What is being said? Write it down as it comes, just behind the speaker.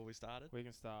we started? We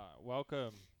can start.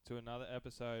 Welcome to another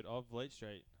episode of Vliet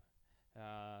Street.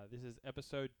 This is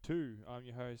episode 2. I'm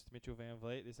your host, Mitchell Van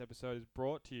Vliet. This episode is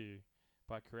brought to you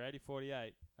by Creative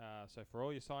 48. So for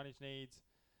all your signage needs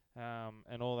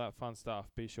and all that fun stuff,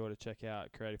 be sure to check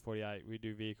out Creative 48. We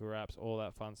do vehicle wraps, all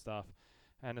that fun stuff.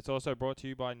 And it's also brought to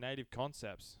you by Native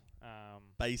Concepts.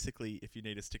 Basically, if you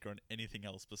need a sticker on anything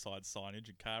else besides signage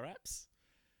and car wraps,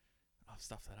 I've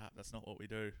stuffed that up. That's not what we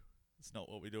do. It's not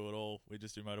what we do at all. We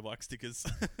just do motorbike stickers.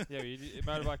 Yeah, we do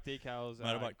motorbike decals,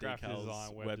 motorbike graphic decals,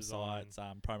 design, web websites,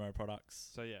 design. Promo products.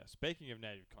 So yeah, speaking of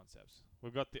Native Concepts,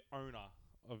 we've got the owner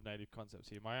of Native Concepts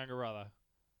here, my younger brother,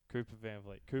 Cooper Van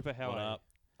Vliet. Cooper, how What are up?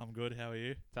 I'm good. How are you?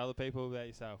 you? Tell the people about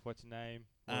yourself. What's your name?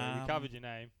 Well, we covered your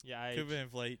name, your age. Cooper Van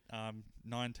Vliet. I'm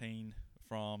 19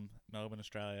 from Melbourne,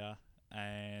 Australia,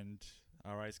 and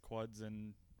I race quads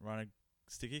and run a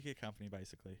sticker kit company,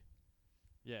 basically.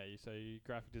 Yeah, so you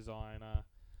graphic designer,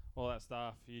 all that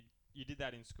stuff. You did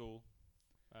that in school.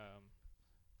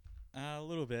 A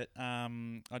little bit. I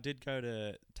did go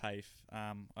to TAFE.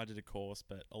 I did a course,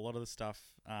 but a lot of the stuff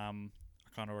I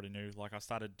kind of already knew. Like I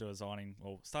started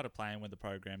playing with the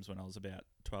programs when I was about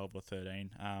 12 or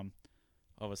 13.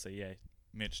 Obviously, yeah,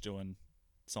 Mitch doing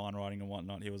sign writing and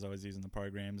whatnot. He was always using the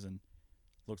programs and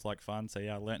looked like fun. So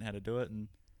yeah, I learnt how to do it, and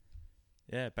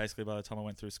yeah, basically by the time I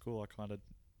went through school, I kind of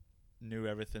knew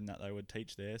everything that they would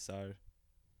teach there. So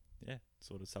yeah,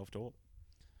 sort of self-taught.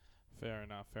 Fair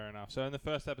enough. So in the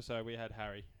first episode, we had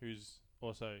Harry, who's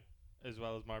also, as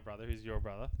well as my brother, who's your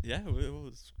brother. Yeah, it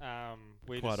was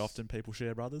Quite often people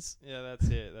share brothers. Yeah, that's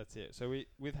it. So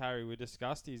with Harry, we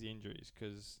discussed his injuries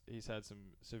because he's had some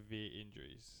severe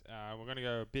injuries. We're going to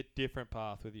go a bit different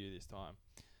path with you this time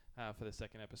for the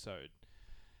second episode.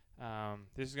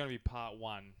 This is going to be part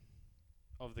 1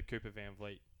 of the Cooper Van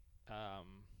Vliet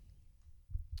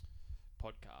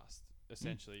podcast,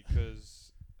 essentially,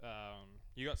 because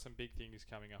you got some big things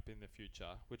coming up in the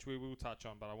future, which we will touch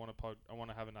on. But I want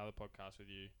to have another podcast with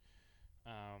you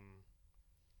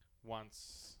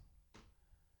once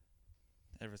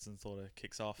Everything sort of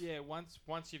kicks off. Yeah, once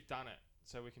you've done it,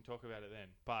 so we can talk about it then.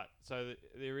 But so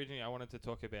the originally I wanted to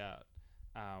talk about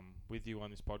with you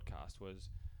on this podcast was,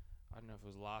 I don't know if it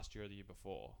was last year or the year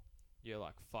before, you're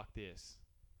like, fuck this,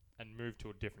 and moved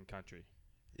to a different country.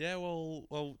 Yeah, well,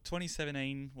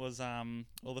 2017 was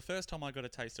the first time I got a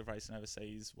taste of racing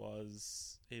overseas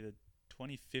was either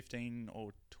 2015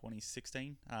 or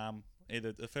 2016.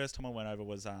 Either the first time I went over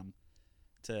was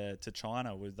to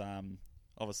China with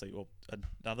obviously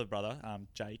another brother,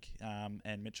 Jake,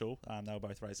 and Mitchell. They were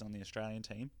both racing on the Australian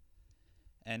team,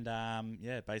 and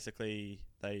basically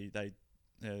they I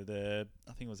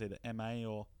think it was either MA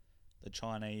or the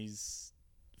Chinese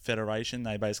Federation.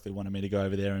 They basically wanted me to go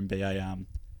over there and be a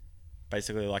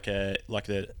basically like a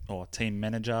team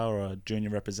manager or a junior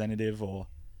representative, or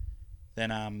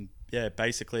then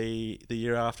basically the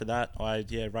year after that I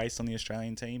raced on the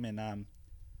Australian team, and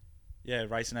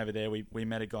racing over there we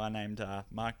met a guy named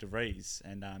Mark De Vries,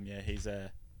 and he's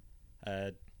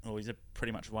he's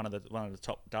pretty much one of the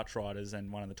top Dutch riders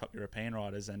and one of the top European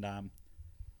riders, and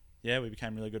we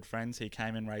became really good friends. He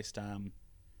came and raced I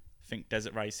think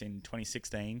Desert Race in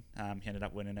 2016. He ended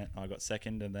up winning it. I got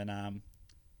second, and then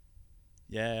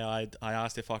I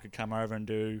asked if I could come over and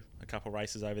do a couple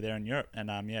races over there in Europe, and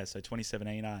so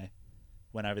 2017 I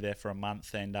went over there for a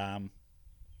month and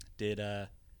did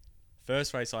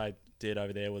first race I did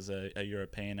over there was a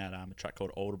European at a track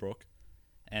called Alderbrook,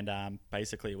 and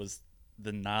basically it was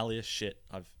the gnarliest shit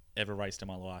I've ever raced in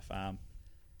my life.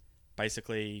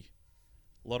 Basically,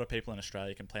 a lot of people in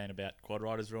Australia complain about quad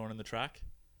riders ruining the track.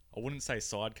 I wouldn't say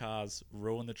sidecars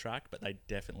ruin the track, but they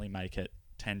definitely make it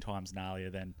 10 times gnarlier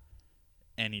than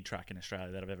any track in Australia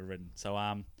that I've ever ridden. So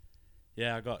I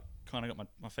got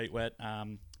my feet wet.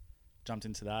 Jumped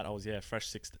into that. I was fresh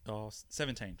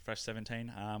 17.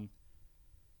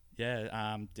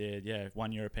 Did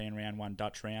one European round, one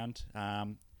Dutch round.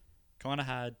 Kind of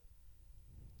had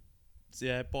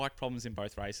bike problems in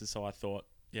both races, so I thought,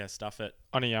 stuff it.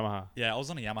 On a Yamaha? Yeah, I was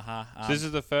on a Yamaha. So this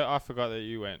is the first... I forgot that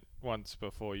you went once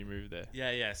before you moved there.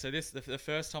 Yeah. So the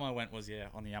first time I went was,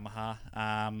 on the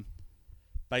Yamaha.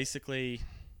 Basically,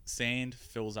 sand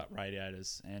fills up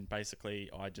radiators, and basically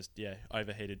I just,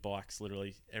 overheated bikes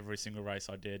literally every single race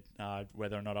I did,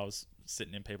 whether or not I was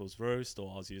sitting in people's roost or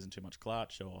I was using too much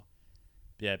clutch, or...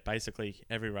 basically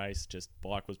every race, just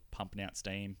bike was pumping out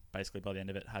steam. Basically by the end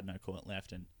of it, had no coolant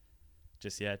left, and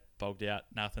just bogged out,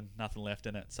 nothing left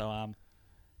in it. So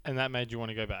and that made you want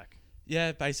to go back?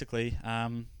 Yeah, basically.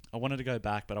 I wanted to go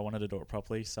back, but I wanted to do it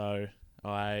properly. So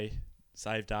I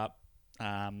saved up,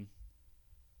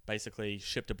 basically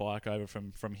shipped a bike over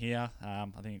from here. I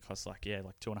think it cost like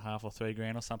 $2.5 or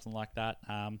 $3 or something like that.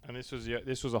 And this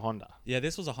was a Honda. Yeah,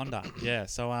 this was a Honda. Yeah,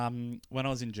 so when I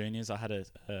was in juniors, I had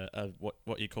a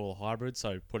what you call a hybrid.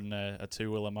 So putting a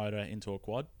two-wheeler motor into a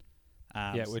quad.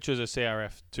 Which was a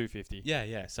CRF 250.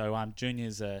 Yeah. So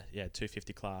juniors,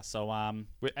 250 class. So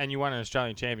and you won an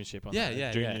Australian championship on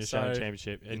that. Junior Australian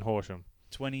championship in Horsham.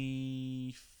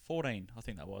 2014, I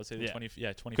think that was.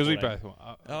 2014. Because we both won.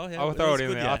 I'll throw it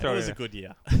in there. It was a good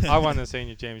year. I won the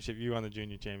senior championship. You won the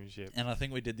junior championship. And I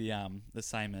think we did the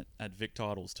same at Vic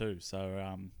titles too.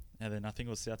 So and then I think it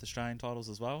was South Australian titles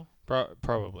as well.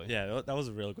 Probably. Yeah, that was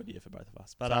a really good year for both of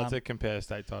us. But it's hard to compare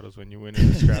state titles when you win an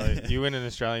Australian. You win an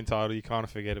Australian title, you kind of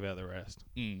forget about the rest.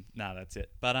 No, that's it.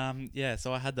 But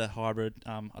so I had the hybrid.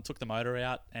 I took the motor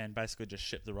out and basically just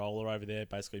shipped the roller over there.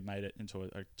 Basically made it into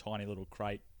a tiny little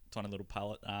crate, tiny little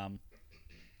pallet.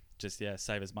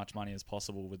 Save as much money as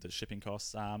possible with the shipping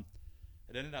costs.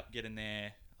 It ended up getting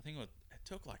there. I think it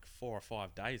took like 4 or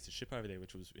 5 days to ship over there,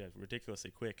 which was ridiculously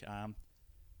quick.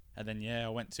 And then I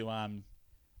went to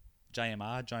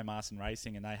JMR, Joe Marston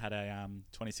Racing, and they had a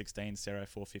 2016 Cero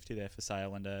 450 there for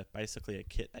sale, and basically a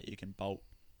kit that you can bolt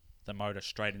the motor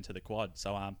straight into the quad.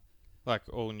 So like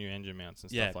all new engine mounts and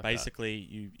stuff like that. Yeah, basically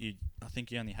you I think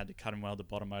you only had to cut and weld the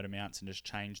bottom motor mounts and just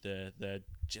change the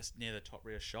just near the top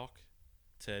rear shock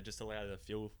to just allow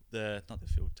the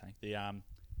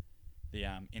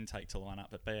intake to line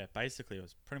up. But basically it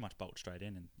was pretty much bolt straight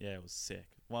in, and it was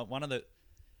sick.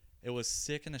 It was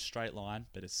sick in a straight line,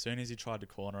 but as soon as you tried to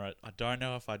corner it, I don't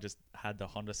know if I just had the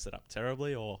Honda set up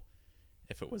terribly or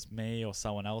if it was me or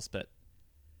someone else, but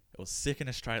it was sick in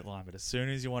a straight line. But as soon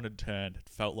as you wanted to turn, it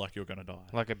felt like you were going to die.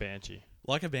 Like a Banshee.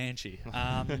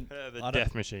 The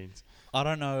death machines. I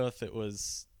don't know if it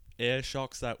was air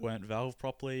shocks that weren't valved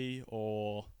properly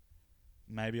or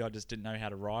maybe I just didn't know how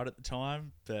to ride at the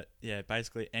time. But yeah,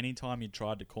 basically any time you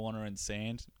tried to corner and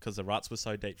sand, because the ruts were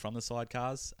so deep from the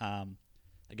sidecars,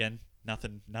 again,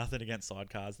 nothing against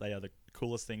sidecars. They are the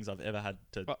coolest things I've ever had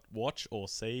to watch or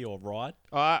see or ride.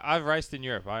 I've raced in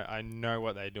Europe. I know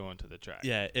what they do onto the track.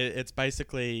 Yeah, it's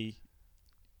basically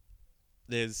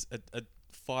there's a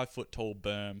 5 foot tall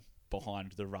berm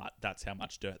behind the rut. That's how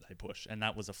much dirt they push. And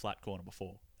that was a flat corner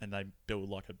before. And they build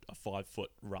like a 5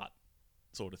 foot rut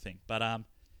sort of thing. But I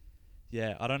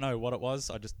don't know what it was.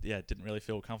 I just didn't really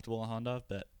feel comfortable on Honda,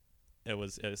 but it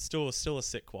was still a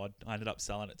sick quad. I ended up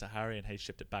selling it to Harry, and he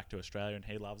shipped it back to Australia, and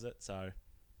he loves it. So,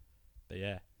 but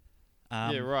yeah.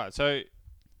 Right. So,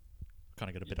 kind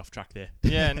of got a bit off track there.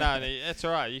 Yeah, no, that's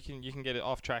all right. You can get it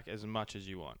off track as much as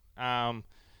you want.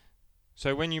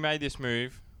 So when you made this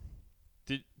move,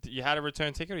 did you had a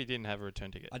return ticket or you didn't have a return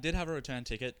ticket? I did have a return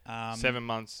ticket. 7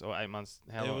 months or 8 months?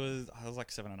 How long? I was like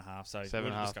 7.5. So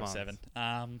 7.5 months.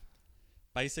 7.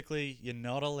 Basically, you're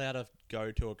not allowed to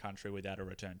go to a country without a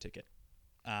return ticket.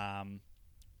 Yeah,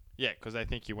 because they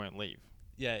think you won't leave.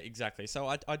 Yeah, exactly.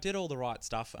 So I did all the right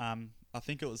stuff. I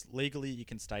think it was legally you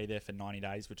can stay there for 90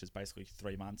 days, which is basically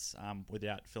 3 months,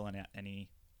 without filling out any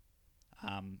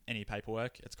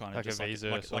paperwork. It's kind of like just a visa,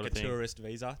 like a tourist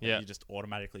visa that Yeah. you just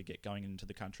automatically get going into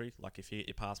the country. Like if you get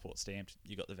your passport stamped,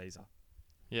 you got the visa.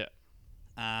 Yeah.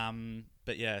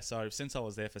 But yeah, so since I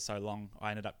was there for so long, I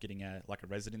ended up getting a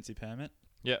residency permit.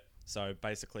 Yeah. So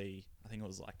basically, I think it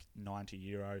was like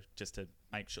 €90 just to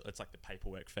make sure it's like the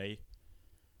paperwork fee.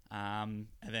 And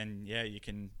then you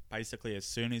can basically, as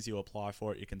soon as you apply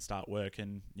for it, you can start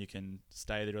working. You can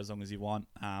stay there as long as you want.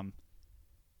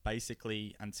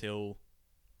 Basically until,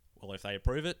 well, if they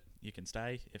approve it, you can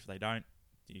stay. If they don't,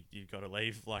 you've got to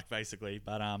leave. Like basically,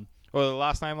 but well, the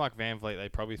last name like Van Vliet, they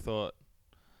probably thought,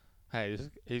 hey,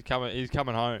 he's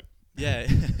coming home. Yeah.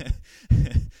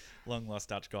 Long lost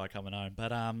Dutch guy coming home.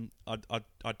 But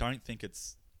I don't think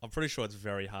I'm pretty sure it's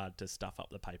very hard to stuff up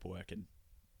the paperwork and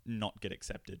not get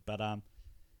accepted. But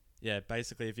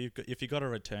basically if you got a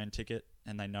return ticket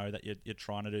and they know that you're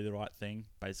trying to do the right thing,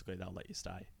 basically they'll let you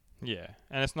stay. Yeah,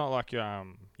 and it's not like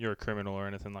you're a criminal or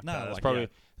anything like that.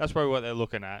 That's probably what they're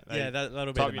looking at. That'll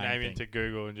be type the your main name thing. into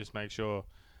Google and just make sure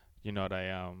you're not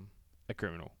a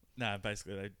criminal. No,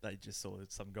 basically they just saw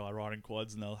some guy riding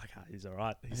quads and they're like, he's all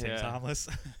right. He seems harmless.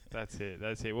 That's it.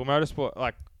 Well, motorsport,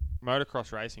 like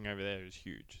motocross racing over there is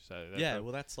huge. So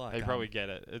that's like they probably get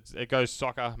it. It goes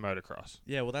soccer, motocross.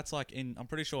 Yeah, well, that's like I'm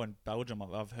pretty sure in Belgium,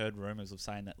 I've heard rumours of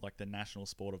saying that like the national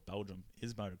sport of Belgium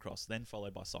is motocross, then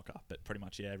followed by soccer. But pretty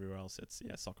much everywhere else it's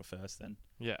soccer first, then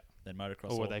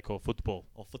motocross, or what they call football,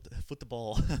 or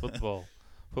football.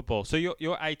 football. So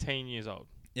you're 18 years old.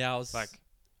 Yeah, I was like.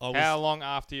 How long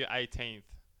after your 18th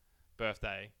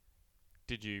birthday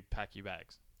did you pack your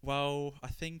bags? Well, I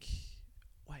think...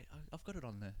 Wait, I've got it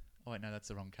on there. Oh, wait, no, that's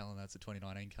the wrong calendar. That's the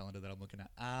 2019 calendar that I'm looking at.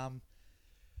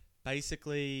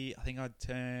 Basically, I think I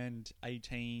turned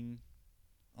 18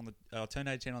 I turned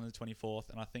 18 on the 24th,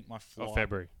 and I think my flight... Of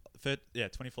February.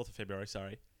 24th of February,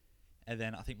 sorry. And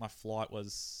then I think my flight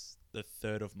was the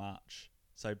 3rd of March.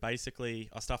 So basically,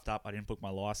 I stuffed up. I didn't book my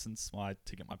license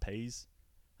to get my Ps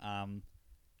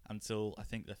until I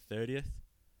think the 30th.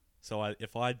 So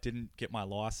if I didn't get my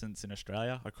license in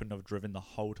Australia, I couldn't have driven the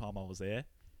whole time I was there.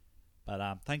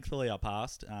 But thankfully, I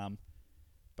passed.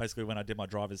 Basically, when I did my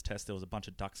driver's test, there was a bunch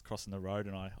of ducks crossing the road,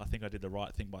 and I think I did the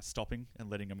right thing by stopping and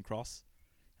letting them cross.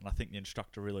 And I think the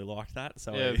instructor really liked that.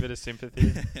 So yeah, a bit of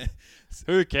sympathy.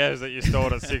 Who cares that you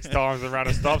stalled it 6 times and ran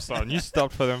a stop sign? You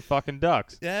stopped for them fucking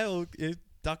ducks. Yeah, well,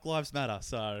 duck lives matter.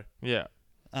 So yeah.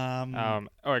 all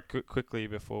right, quickly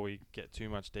before we get too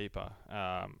much deeper,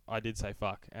 I did say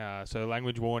fuck. So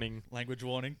language warning. Language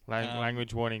warning.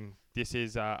 Language warning. This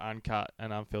is uncut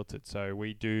and unfiltered. So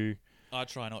we do. I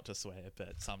try not to swear,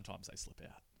 but sometimes they slip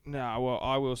out. No, well,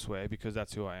 I will swear because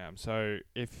that's who I am. So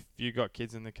if you got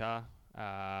kids in the car,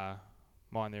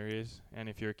 mind their ears. And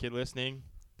if you're a kid listening,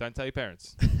 don't tell your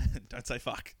parents. Don't say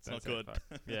fuck. It's not good.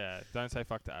 Yeah, don't say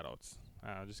fuck to adults.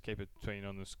 Just keep it between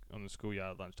on the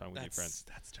schoolyard lunchtime with your friends.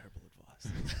 That's terrible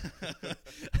advice.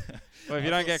 Well, if you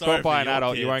don't get caught by an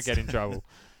adult, you won't get in trouble.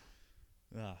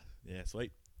 Yeah,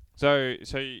 sweet. So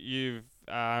you've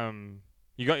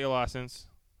you got your license.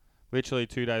 Literally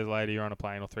 2 days later, you're on a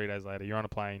plane, or 3 days later, you're on a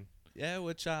plane. Yeah,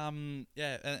 which and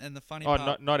the funny part...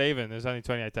 Oh, not even. There's only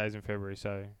 28 days in February,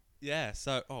 so... Yeah,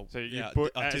 so...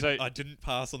 I didn't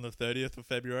pass on the 30th of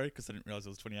February because I didn't realise it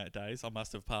was 28 days. I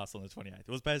must have passed on the 28th. It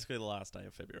was basically the last day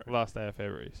of February. Last day of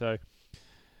February. So,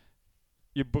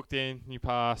 you booked in, you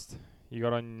passed, you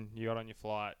got on your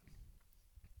flight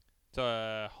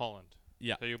to Holland.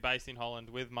 Yeah. So you're based in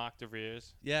Holland with Mark de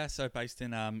Vries. Yeah, so based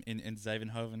in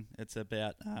Zevenhoven. It's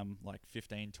about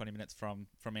 15, 20 minutes from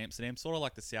Amsterdam, sort of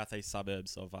like the southeast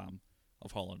suburbs of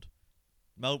Holland.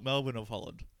 Melbourne of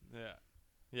Holland. Yeah.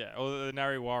 Yeah, or the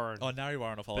Narre Warren. Oh, Narre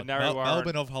Warren of Holland.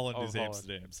 Melbourne of Holland is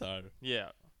Amsterdam, so... Yeah.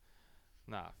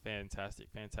 Nah, fantastic.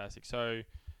 So,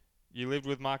 you lived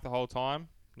with Mark the whole time?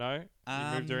 No?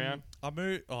 You moved around? I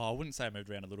wouldn't say I moved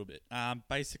around a little bit.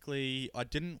 Basically, I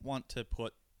didn't want to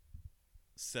put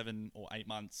 7 or 8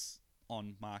 months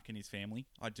on Mark and his family.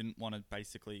 I didn't want to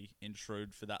basically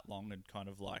intrude for that long and kind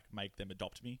of make them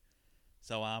adopt me.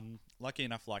 So lucky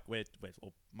enough,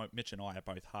 Mitch and I are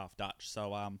both half Dutch.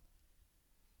 So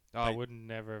I would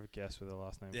never have guessed with the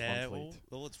last name. Yeah, well,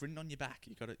 it's written on your back.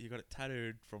 You got it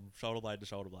tattooed from shoulder blade to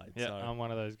shoulder blade. Yeah, so. I'm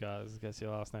one of those guys. Gets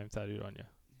your last name tattooed on you.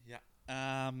 Yeah.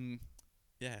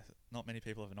 Yeah, not many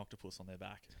people have an octopus on their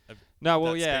back. No,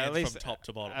 well, yeah, at least from top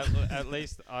to bottom. At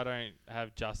least I don't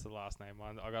have just the last name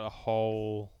one. I got a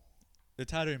whole. The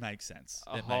tattoo makes sense.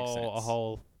 A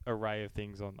whole array of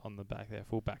things on the back there,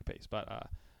 full back piece.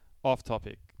 But off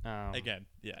topic. Again,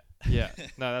 yeah. Yeah,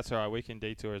 no, that's all right. We can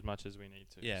detour as much as we need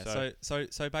to. Yeah.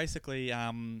 So basically,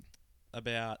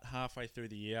 about halfway through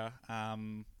the year, I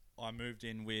moved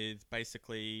in with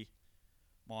basically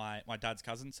my dad's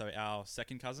cousin, so our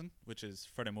second cousin, which is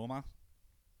Fred and Wilma.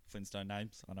 Flintstone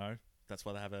names, I know. That's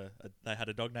why they had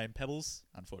a dog named Pebbles.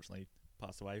 Unfortunately,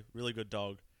 passed away. Really good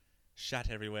dog. Shat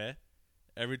everywhere.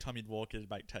 Every time you'd walk,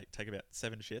 it'd take about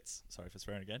 7 shits. Sorry for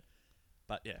swearing again.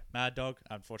 But yeah, mad dog.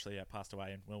 Unfortunately, passed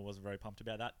away, and Will wasn't very pumped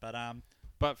about that.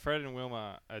 But Fred and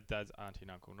Wilma are Dad's auntie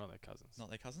and uncle, not their cousins. Not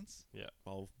their cousins? Yeah.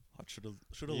 Well, I should have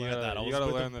learned that. You got to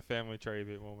learn the family tree a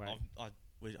bit more, mate.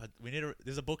 We need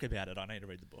there's a book about it. I need to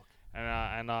read the book.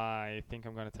 And I think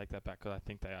I'm going to take that back because I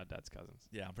think they are Dad's cousins.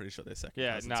 Yeah, I'm pretty sure they're second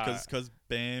cousins. Yeah, because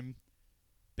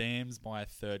Bam's my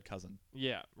third cousin.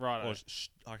 Yeah, right.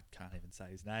 I can't even say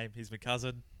his name. He's my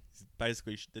cousin. He's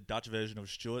basically the Dutch version of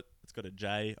Stuart. It's got a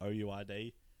J,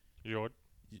 O-U-R-D.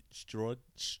 Stuart.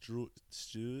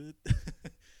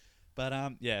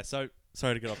 But yeah, so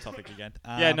sorry to get off topic again.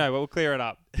 We'll clear it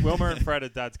up. Wilma and Fred are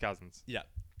Dad's cousins. Yeah,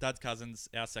 Dad's cousins,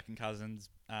 our second cousins,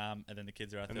 and then the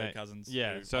kids are our third cousins.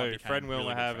 Yeah, so Fred and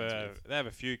Wilma have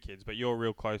a few kids, but you're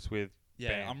real close with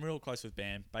Bam. I'm real close with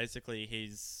Bam. Basically,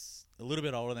 he's a little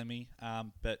bit older than me,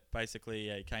 but basically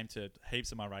he came to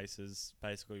heaps of my races.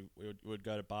 Basically, we would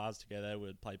go to bars together, we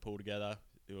would play pool together,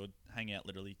 we would hang out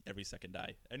literally every second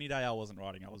day. Any day I wasn't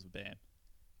riding, I was with Bam.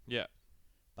 Yeah.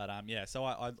 But so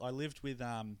I lived with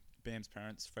Bam's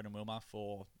parents, Fred and Wilma,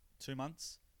 for 2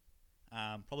 months.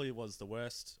 Probably was the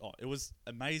worst. Oh, it was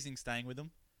amazing staying with them,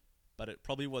 but it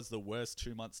probably was the worst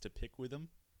 2 months to pick with them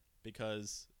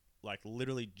because,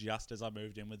 literally just as I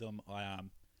moved in with them, I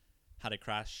had a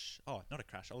crash. Oh, not a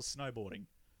crash. I was snowboarding,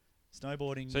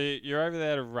 snowboarding. So you're over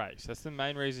there to race. That's the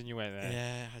main reason you went there.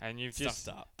 Yeah, And you've stuffed just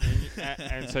up.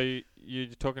 and so you're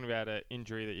talking about an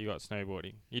injury that you got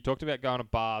snowboarding. You talked about going to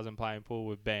bars and playing pool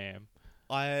with Bam.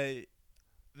 I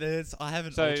have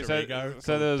an alter ego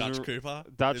so called there's Dutch Cooper.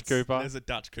 Cooper. There's a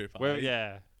Dutch Cooper. Well,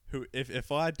 yeah. Who,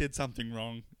 if I did something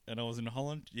wrong and I was in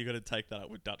Holland, you got to take that up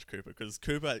with Dutch Cooper because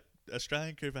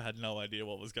Australian Cooper had no idea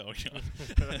what was going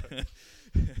on.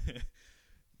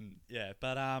 Yeah,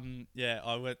 but I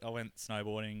went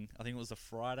snowboarding. I think it was the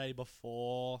Friday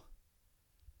before.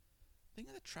 I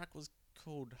think the track was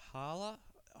called Harla.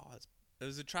 It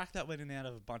was a track that went in and out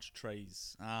of a bunch of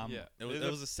trees. It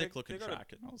was a sick looking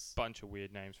track. And bunch of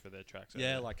weird names for their tracks.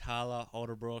 Yeah, like Harla,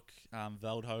 Olderbroek,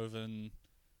 Veldhoven,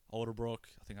 Olderbroek.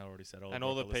 I think I already said Olderbroek. And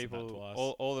all the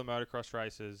people, all the motocross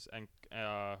races, and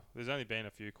there's only been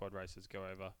a few quad races go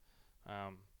over,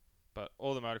 but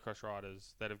all the motocross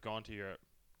riders that have gone to Europe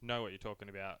know what you're talking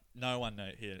about. No one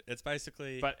knows here. It's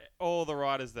basically... But all the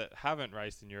riders that haven't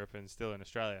raced in Europe and still in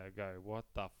Australia go, what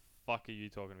the fuck are you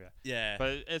talking about? Yeah.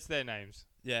 But it's their names.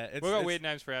 Yeah. We've got weird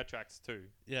names for our tracks too.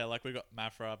 Yeah, like we got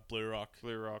Mafra, Blue Rock,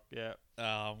 yeah.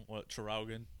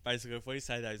 Traralgon. Basically, if we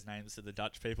say those names to the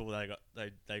Dutch people,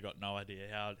 they got no idea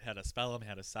how to spell them,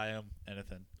 how to say them,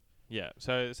 anything. Yeah,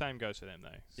 so the same goes for them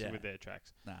though, with their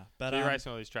tracks. Nah, but so you're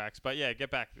racing all these tracks, but yeah,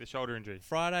 get back the shoulder injury.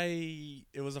 Friday,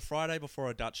 it was a Friday before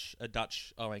a Dutch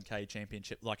ONK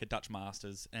championship, like a Dutch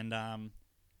Masters, and I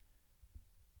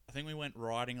think we went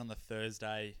riding on the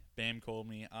Thursday. Bam called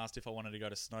me, asked if I wanted to go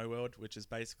to Snow World, which is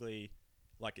basically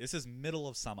like this is middle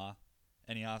of summer,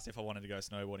 and he asked if I wanted to go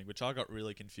snowboarding, which I got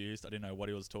really confused. I didn't know what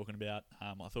he was talking about.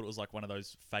 I thought it was like one of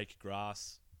those fake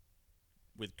grass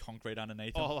with concrete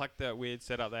underneath them. Oh, like that weird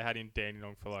setup they had in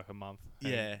Dandenong for like a month.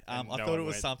 Yeah, I thought it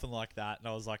was something like that, and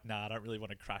I was like, nah, I don't really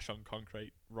want to crash on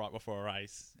concrete right before a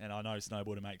race, and I know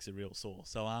snowboarding makes it real sore.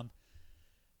 So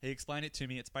he explained it to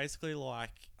me. It's basically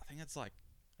like, I think it's like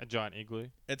a giant igloo.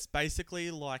 It's basically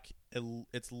like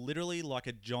it's literally like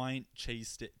a giant cheese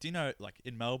stick. Do you know, like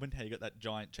in Melbourne, how you got that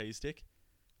giant cheese stick?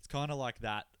 It's kind of like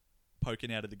that,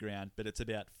 poking out of the ground, but it's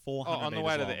about 400 meters on the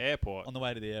way to the airport. On the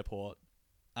way to the airport.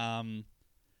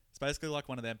 It's basically like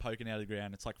one of them poking out of the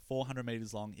ground. It's like 400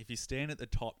 meters long. If you stand at the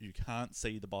top, you can't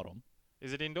see the bottom.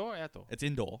 Is it indoor or outdoor? It's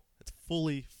indoor. It's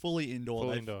fully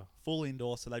indoor. Full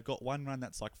indoor. So they've got one run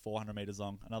that's like 400 meters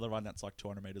long, another run that's like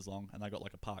 200 meters long, and they got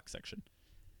like a park section.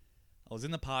 I was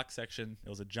in the park section.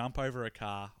 There was a jump over a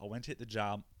car. I went to hit the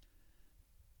jump.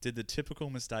 Did the typical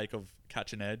mistake of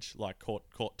catch an edge, like caught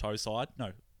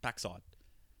backside.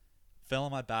 Fell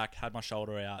on my back, had my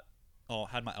shoulder out.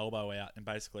 Had my elbow out, and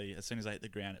basically, as soon as I hit the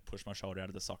ground, it pushed my shoulder out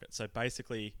of the socket. So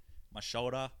basically, my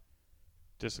shoulder...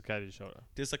 Dislocated your shoulder.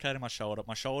 Dislocated my shoulder.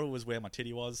 My shoulder was where my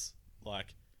titty was.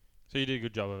 Like... So you did a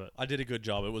good job of it. I did a good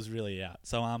job. It was really out.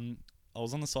 So I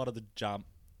was on the side of the jump.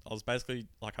 I was basically...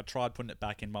 Like, I tried putting it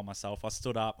back in by myself. I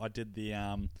stood up. I did the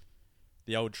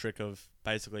old trick of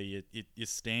basically you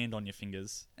stand on your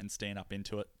fingers and stand up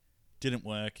into it. Didn't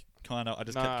work. Kept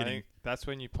getting... I think that's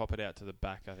when you pop it out to the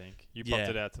back, I think. You popped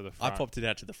it out to the front. I popped it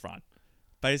out to the front.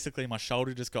 Basically, my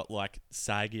shoulder just got, like,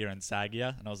 saggier and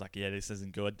saggier, and I was like, yeah, this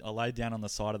isn't good. I laid down on the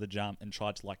side of the jump and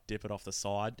tried to, like, dip it off the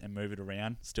side and move it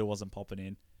around. Still wasn't popping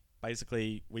in.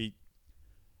 Basically,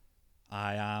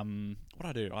 I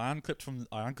unclipped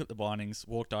the bindings,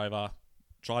 walked over,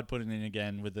 tried putting it in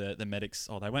again with the medics.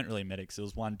 Oh, they weren't really medics. There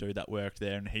was one dude that worked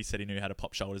there, and he said he knew how to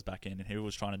pop shoulders back in, and he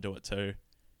was trying to do it too.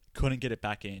 Couldn't get it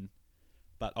back in.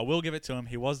 But I will give it to him.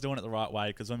 He was doing it the right way,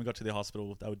 because when we got to the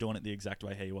hospital, they were doing it the exact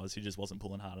way he was. He just wasn't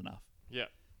pulling hard enough. Yeah.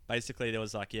 Basically, there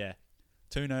was like,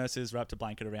 two nurses wrapped a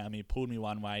blanket around me, pulled me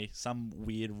one way. Some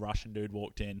weird Russian dude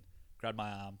walked in, grabbed my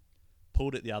arm,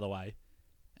 pulled it the other way,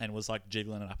 and was like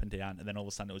jiggling it up and down. And then all of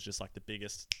a sudden, it was just like the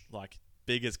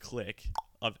biggest click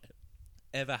I've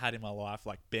ever had in my life.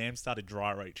 Like, Bam started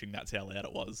dry reaching. That's how loud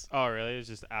it was. Oh, really? It was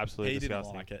just absolutely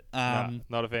disgusting. He didn't like it.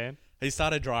 Not a fan? He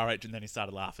started dry reaching, and then he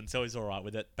started laughing, so he's all right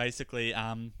with it. Basically,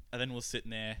 and then we were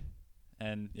sitting there,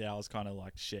 and I was kind of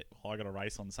like, shit, I got a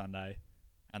race on Sunday,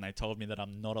 and they told me that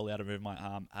I'm not allowed to move my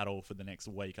arm at all for the next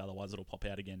week, otherwise it'll pop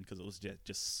out again, because it was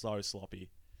just so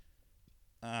sloppy.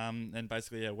 And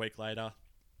basically, a week later,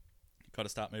 got to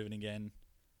start moving again.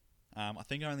 I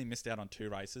think I only missed out on 2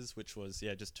 races, which was,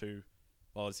 just 2.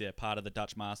 Well, I was, part of the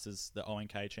Dutch Masters, the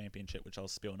ONK Championship, which I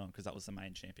was spilling on, because that was the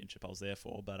main championship I was there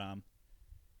for, but,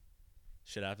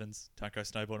 shit happens. Don't go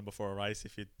snowboarding before a race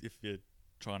if you're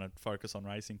trying to focus on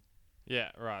racing. Yeah,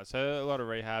 right. So a lot of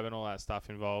rehab and all that stuff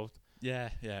involved. Yeah,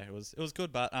 it was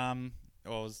good, but I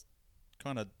was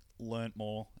kind of learnt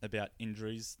more about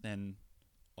injuries than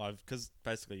because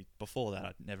basically before that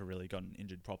I'd never really gotten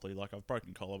injured properly. Like I've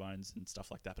broken collarbones and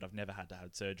stuff like that, but I've never had to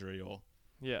have surgery or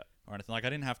anything. Like I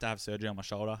didn't have to have surgery on my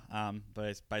shoulder, but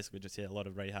it's basically just a lot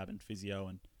of rehab and physio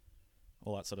and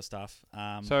all that sort of stuff.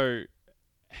 So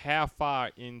how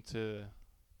far into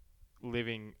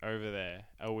living over there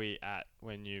are we at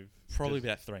when you've probably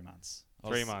about 3 months.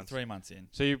 3 months. 3 months in.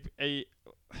 So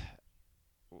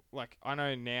like I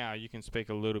know now you can speak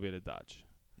a little bit of Dutch.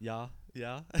 Yeah.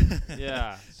 Yeah.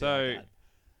 So Yeah,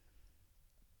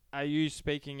 are you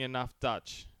speaking enough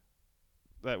Dutch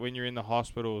that when you're in the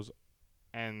hospitals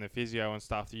and the physio and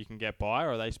stuff that you can get by,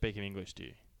 or are they speaking English to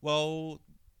you? well,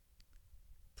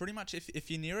 pretty much if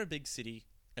you're near a big city,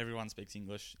 everyone speaks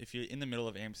English. If you're in the middle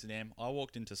of Amsterdam, I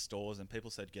walked into stores and people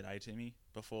said "G'day" to me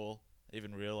before I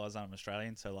even realised I'm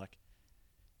Australian. So like,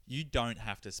 you don't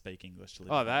have to speak English to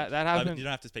live. Oh, in that Ireland. happened. You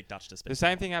don't have to speak Dutch to speak. The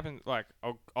same thing happened, like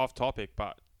off topic,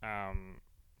 but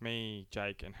me,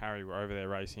 Jake, and Harry were over there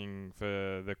racing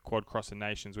for the Quad Cross of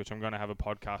Nations, which I'm going to have a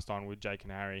podcast on with Jake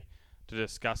and Harry to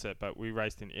discuss it. But we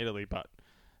raced in Italy, but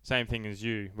same thing as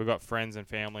you. We've got friends and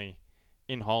family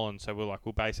in Holland, so we're like,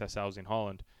 we'll base ourselves in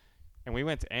Holland. And we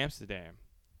went to Amsterdam,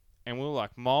 and we were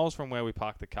like miles from where we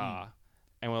parked the car,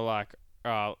 and we're like,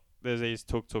 there's these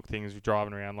tuk-tuk things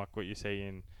driving around like what you see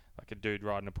in like a dude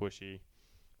riding a pushy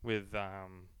with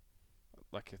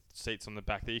like seats on the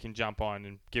back that you can jump on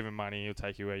and give him money, he'll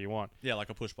take you where you want. Yeah, like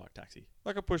a push bike taxi.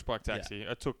 Like a push bike taxi,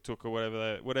 a tuk-tuk or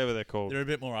whatever they're called. They're a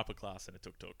bit more upper class than a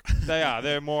tuk-tuk. They are.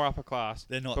 They're more upper class.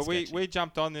 They're not But sketchy. we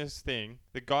jumped on this thing.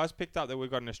 The guys picked up that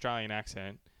we've got an Australian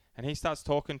accent, and he starts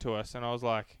talking to us, and I was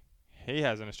like, he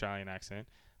has an Australian accent.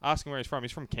 Ask him where he's from.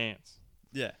 He's from Cairns.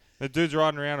 Yeah. The dude's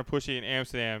riding around a pushy in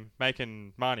Amsterdam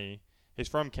making money. He's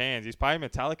from Cairns. He's playing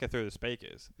Metallica through the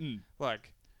speakers.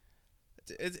 Like,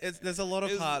 there's a lot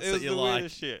of parts it that was you the like.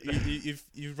 weirdest shit.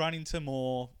 You've run into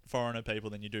more foreigner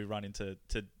people than you do run into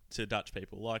to Dutch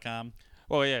people. Like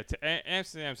well, yeah,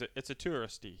 Amsterdam's it's a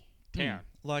touristy town.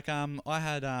 Like I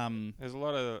had There's a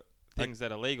lot of things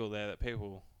that are legal there that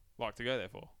people like to go there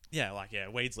for.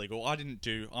 weed's legal.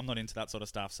 I'm not into that sort of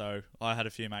stuff. So I had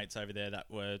a few mates over there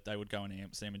they would go in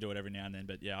Amsterdam and do it every now and then.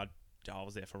 But yeah, I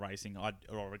was there for racing.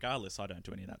 Regardless, I don't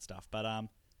do any of that stuff. But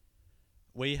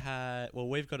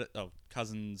we've got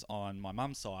cousins on my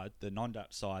mum's side, the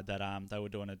non-Dutch side, that they were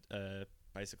doing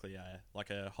basically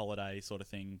a holiday sort of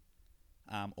thing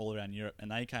all around Europe,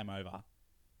 and they came over,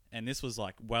 and this was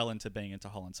like well into being into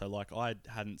Holland. So like I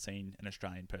hadn't seen an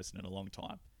Australian person in a long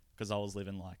time because I was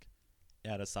living like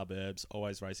out of suburbs,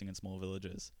 always racing in small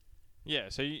villages. Yeah,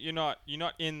 so you're not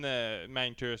in the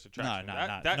main tourist attraction.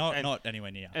 No, not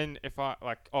anywhere near. And if I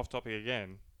like off topic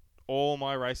again, all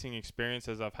my racing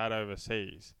experiences I've had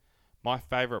overseas, my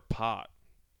favourite part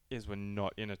is we're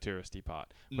not in a touristy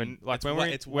part.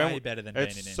 It's way better than being in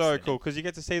Amsterdam. It's so cool because you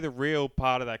get to see the real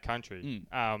part of that country.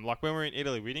 Like when we were in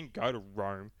Italy, we didn't go to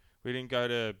Rome, we didn't go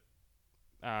to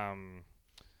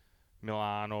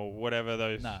Milan or whatever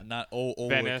those. Not all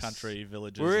Venice. the country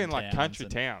villages. We were in like country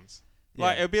towns. Yeah.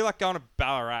 Like it'd be like going to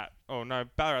Ballarat. Oh no,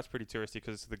 Ballarat's pretty touristy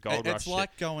because it's the gold rush. It's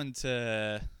like going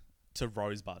to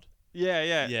Rosebud.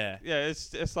 Yeah.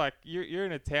 It's like you're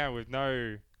in a town with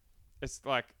no. It's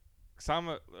like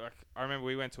I remember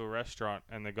we went to a restaurant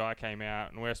and the guy came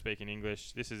out and we're speaking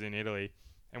English. This is in Italy,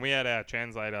 and we had our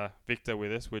translator Victor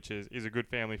with us, which is a good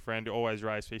family friend. Always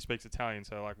raced. He speaks Italian,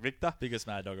 so like Victor, biggest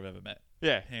mad dog I've ever met.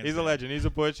 Yeah, Hands he's down. a legend. He's a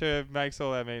butcher, makes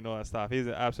all that meat and all that stuff. He's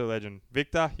an absolute legend.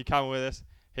 Victor, you come with us.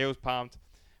 He was pumped.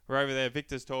 We're over there.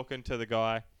 Victor's talking to the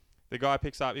guy. The guy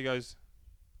picks up. He goes.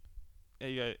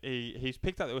 He's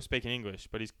picked up that we're speaking English,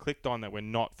 but he's clicked on that we're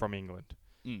not from England.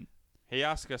 He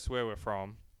asked us where we're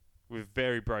from with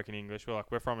very broken English. We're like,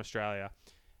 we're from Australia.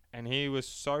 And he was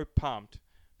so pumped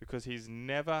because he's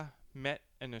never met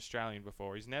an Australian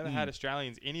before. He's never had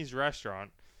Australians in his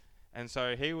restaurant. And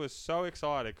so he was so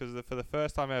excited because for the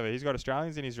first time ever, he's got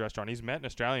Australians in his restaurant. He's met an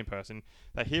Australian person.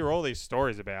 They hear all these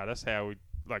stories about us, how we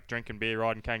like drinking beer,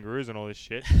 riding kangaroos and all this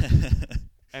shit.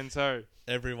 And so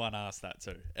everyone asks that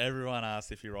too. Everyone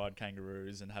asks if you ride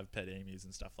kangaroos and have pet emus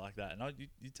and stuff like that. And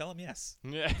you tell them yes.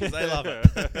 Yeah. Because they love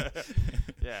it.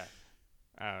 Yeah.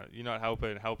 You're not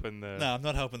helping the... No, I'm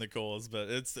not helping the cause, but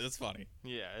it's funny.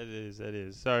 Yeah, it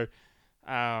is. So,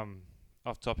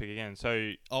 off topic again.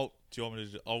 So... Do you want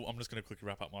me to... I'm just going to quickly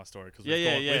wrap up my story because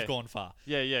we've gone far.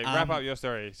 Yeah. Wrap up your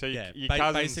story. So, your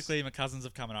cousins... Basically, my cousins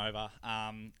have come over.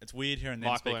 It's weird hearing them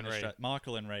Michael speaking Australian.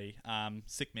 Michael and Ree.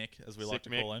 Sick Mick, as we like to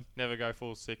call him. Never go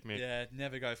full sick Mick. Yeah,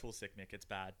 never go full sick Mick. It's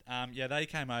bad. They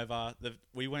came over.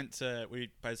 We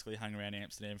basically hung around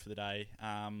Amsterdam for the day.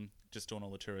 Just doing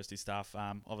all the touristy stuff.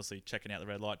 Obviously checking out the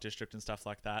red light district and stuff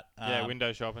like that.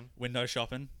 Window shopping.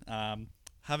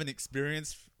 haven't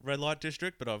experienced red light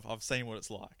district, but I've seen what it's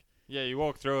like. Yeah, you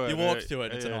walk through it. You walk through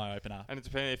it, it's an eye opener. And it's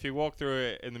depending if you walk through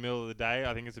it in the middle of the day,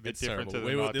 I think it's a bit different terrible.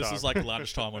 to the night This time. was like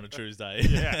lunchtime on a Tuesday.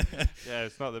 yeah,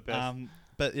 it's not the best.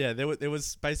 But yeah, there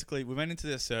was basically, we went into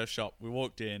the surf shop, we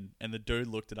walked in, and the dude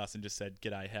looked at us and just said,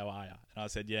 "G'day, how are you?" And I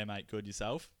said, "Yeah, mate, good,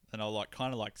 yourself?" And I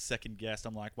kind of second guessed.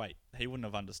 I'm like, wait, he wouldn't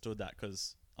have understood that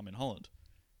because I'm in Holland.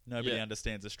 Nobody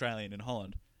understands Australian in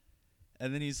Holland.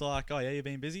 And then he's like, "Oh yeah, you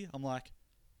been busy?" I'm like,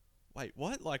 wait,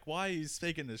 what? Like, why are you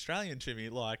speaking Australian to me?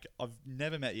 Like, I've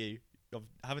never met you.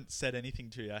 I haven't said anything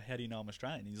to you. How do you know I'm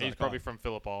Australian? He's like, probably from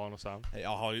Phillip Island or something.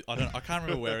 I can't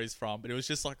remember where he's from, but it was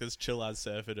just like this chill-ass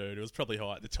surfer dude. It was probably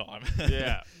hot at the time.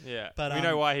 yeah. But we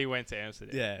know why he went to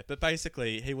Amsterdam. Yeah, but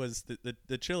basically, he was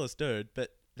the chillest dude,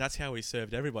 but that's how he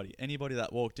served everybody. Anybody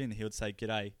that walked in, he would say,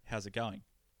 "G'day, how's it going?"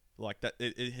 Like that.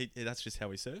 That's just how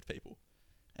he served people.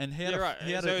 And he had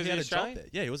a job there.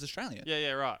 Yeah, he was Australian.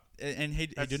 Yeah, right. And he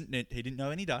didn't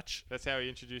know any Dutch. That's how he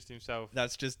introduced himself.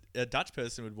 That's just a Dutch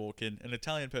person would walk in, an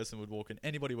Italian person would walk in,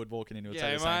 anybody would walk in and he would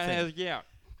say the same thing. Yeah.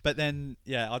 But then,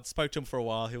 I'd spoke to him for a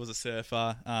while. He was a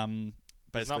surfer.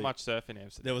 There's not much surf in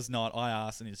Amsterdam. There was not. I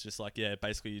asked, and he's just like, yeah,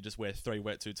 basically you just wear 3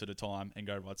 wetsuits at a time and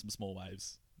go ride some small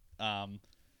waves.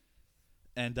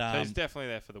 So he's definitely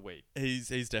there for the week. He's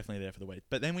definitely there for the week.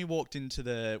 But then we walked into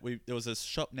there was a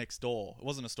shop next door. It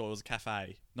wasn't a store, it was a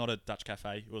cafe. Not a Dutch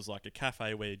cafe. It was like a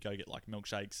cafe where you'd go get like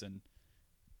milkshakes and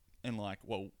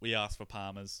we asked for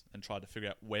Palmers and tried to figure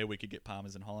out where we could get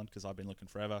Palmers in Holland because I've been looking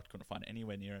forever. Couldn't find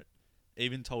anywhere near it.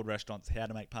 Even told restaurants how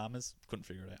to make Palmers. Couldn't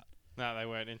figure it out. No, they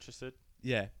weren't interested.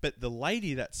 Yeah, but the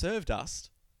lady that served us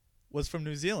was from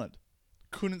New Zealand.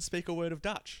 Couldn't speak a word of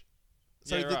Dutch.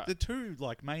 So the two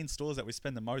main stores that we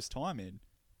spend the most time in,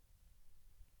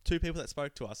 2 people that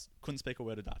spoke to us couldn't speak a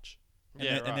word of Dutch.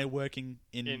 And they're working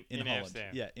in Holland.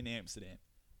 Amsterdam. Yeah, in Amsterdam.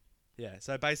 Yeah,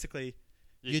 so basically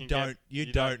you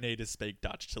don't need to speak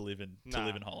Dutch to live in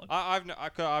Holland.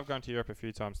 I've gone to Europe a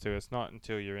few times too. It's not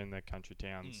until you're in the country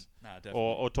towns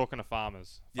or talking to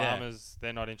farmers. Farmers,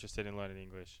 they're not interested in learning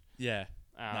English. Yeah.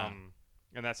 And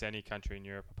that's any country in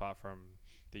Europe apart from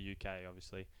the UK,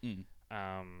 obviously.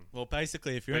 Well,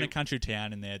 basically, if you're in a country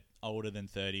town and they're older than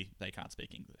 30, they can't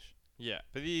speak English. Yeah,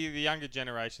 but the younger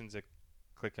generations are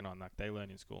clicking on they learn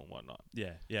in school and whatnot.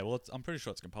 Yeah. Well, I'm pretty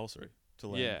sure it's compulsory to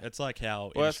learn. Yeah. It's like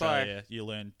how in Australia you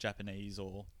learn Japanese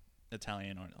or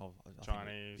Italian or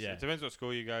Chinese. Yeah. It depends what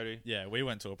school you go to. Yeah, we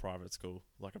went to a private school,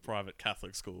 like a private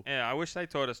Catholic school. Yeah, I wish they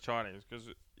taught us Chinese because...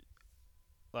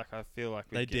 I feel like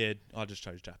they did. I just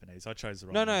chose Japanese. I chose the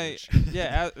wrong language.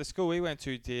 Yeah, the school we went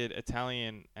to did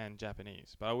Italian and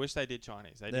Japanese, but I wish they did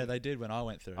Chinese. They did when I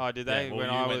went through. Oh, did they? Yeah,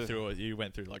 well, you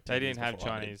went through like. They didn't have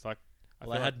Chinese.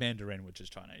 They had Mandarin, which is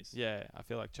Chinese. Yeah, I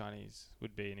feel like Chinese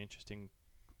would be an interesting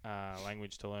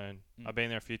language to learn. I've been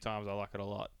there a few times. I like it a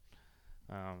lot.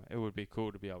 It would be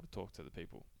cool to be able to talk to the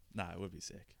people. No, it would be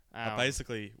sick.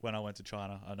 Basically, when I went to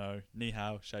China, I know Ni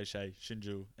Hao, Shei Shei,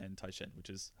 Xinju, and Taishen, which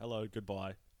is hello,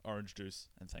 goodbye, orange juice,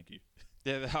 and thank you.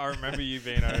 Yeah, I remember you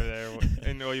being over there,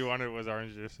 and all you wanted was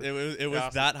orange juice. It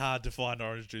was that hard to find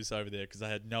orange juice over there because I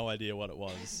had no idea what it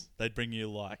was. They'd bring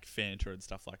you like Fanta and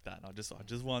stuff like that. And I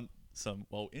just want some.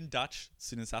 Well, in Dutch,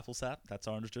 Sinaasappelsap, that's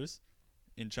orange juice.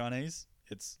 In Chinese,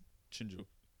 it's Xinju.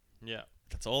 Yeah,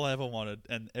 that's all I ever wanted.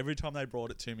 And every time they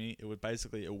brought it to me,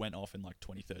 it went off in like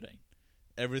 2013.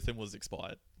 Everything was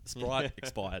expired. Sprite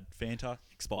expired. Fanta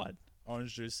expired.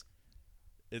 Orange juice,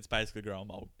 it's basically grown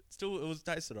mold. Still, it was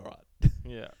tasted alright.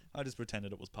 Yeah, I just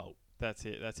pretended it was pulp. That's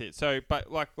it. So, but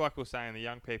like we were saying, the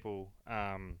young people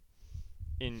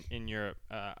in Europe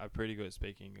are pretty good at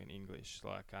speaking in English.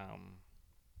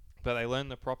 But they learn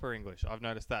the proper English. I've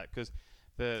noticed that because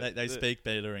they speak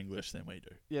better English than we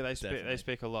do. Yeah, they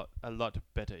speak a lot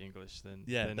better English than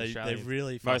Australians. They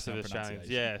really most of the Australians.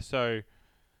 Yeah, so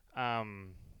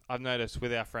I've noticed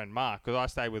with our friend Mark, because I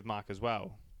stayed with Mark as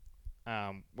well.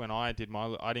 When I did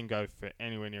I didn't go for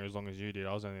anywhere near as long as you did.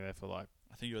 I was only there for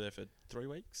I think you were there for 3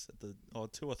 weeks, 2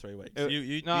 or 3 weeks.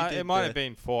 It might have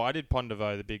been 4. I did Pont de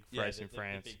Vaux, the big race in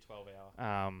France. The big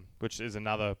 12-hour. Which is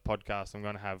another podcast. I'm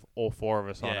going to have all 4 of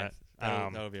us on it.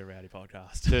 That would be a rowdy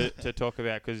podcast. to talk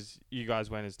about, because you guys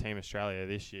went as Team Australia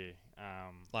this year.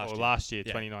 Last year,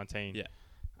 2019. Yeah.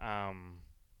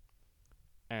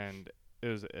 And it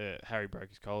was Harry broke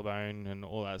his collarbone and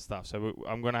all that stuff. So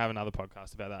I'm going to have another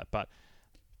podcast about that. But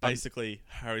basically,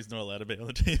 Harry's not allowed to be on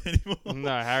the team anymore.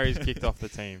 No, Harry's kicked off the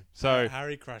team. So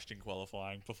Harry crashed in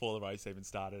qualifying before the race even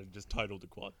started and just totaled the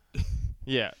quad.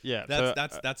 Yeah.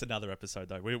 That's another episode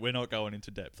though. We're not going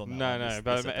into depth on that. No,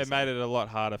 but it made it a lot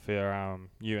harder for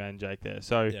you and Jake there.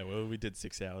 So yeah, well, we did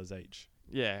 6 hours each.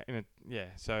 Yeah,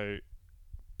 So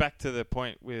back to the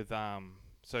point with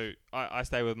So I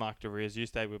stayed with Mark DeVries. You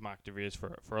stayed with Mark DeVries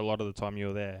for a lot of the time you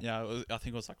were there. Yeah, I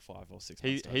think it was like 5 or 6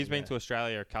 months. He's been to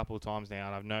Australia a couple of times now,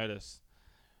 and I've noticed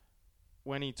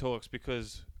when he talks,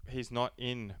 because he's not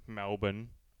in Melbourne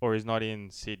or he's not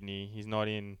in Sydney, he's not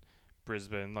in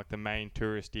Brisbane, like the main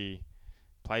touristy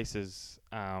places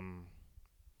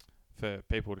for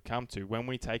people to come to. When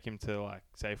we take him to, like,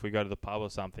 say if we go to the pub or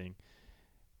something,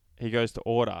 he goes to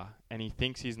order and he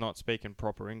thinks he's not speaking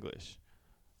proper English.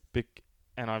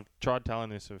 And I've tried telling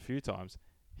this a few times.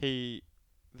 His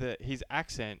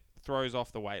accent throws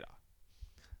off the waiter,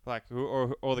 like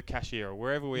or the cashier or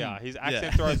wherever we are. His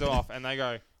accent throws it off, and they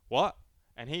go, "What?"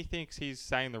 And he thinks he's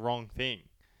saying the wrong thing,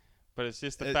 but it's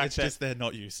just the fact it's that just they're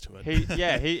not used to it.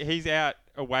 He's out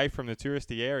away from the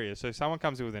touristy area, so someone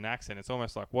comes in with an accent, it's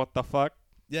almost like, what the fuck?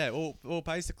 Yeah, well,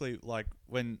 basically, like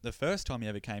when the first time he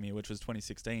ever came here, which was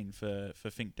 2016 for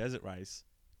Finke Desert Race,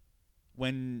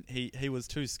 when he was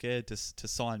too scared to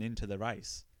sign into the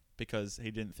race because he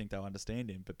didn't think they'll understand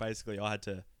him. But basically, I had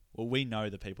to. Well, we know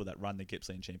the people that run the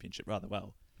Gippsland Championship rather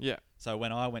well. Yeah. So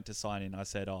when I went to sign in, I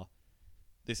said, "Oh,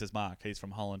 this is Mark. He's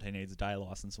from Holland. He needs a day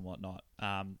license and whatnot.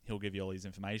 He'll give you all his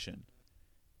information."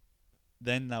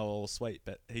 Then they were all sweet,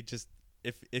 but he just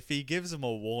if he gives them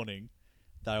a warning,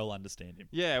 they'll understand him.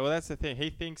 Yeah, well, that's the thing. He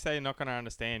thinks they're not going to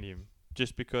understand him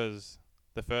just because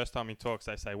the first time he talks,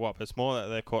 they say what? But it's more that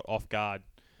they're caught off guard.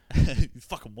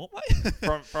 Fucking what,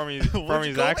 mate? from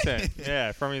his accent.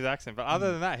 Yeah, from his accent. But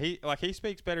other than that, he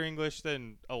speaks better English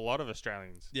than a lot of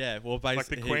Australians. Yeah, well,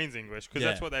 basically, like the Queen's English, because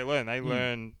that's what they learn. They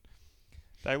learn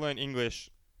English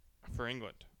for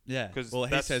England. Yeah, well,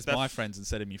 he says my friends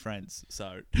instead of me friends.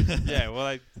 So yeah,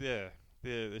 well,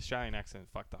 the Australian accent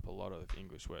fucked up a lot of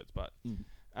English words. But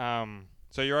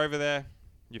so you're over there.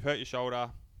 You've hurt your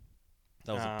shoulder.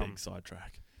 That was a big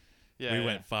sidetrack. Yeah, we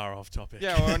went far off topic.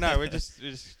 Yeah, well, no, we're just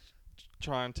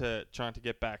trying to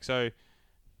get back. So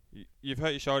you've hurt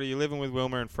your shoulder. You're living with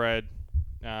Wilma and Fred.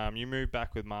 You moved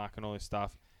back with Mark and all this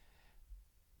stuff.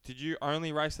 Did you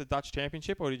only race the Dutch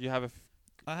Championship, or did you have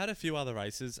I had a few other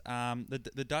races.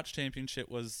 The Dutch Championship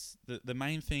was the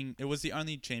main thing. It was the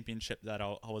only championship that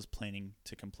I was planning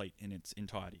to complete in its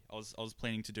entirety. I was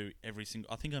planning to do every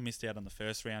single. I think I missed out on the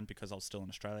first round because I was still in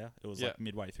Australia. It was like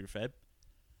midway through Feb.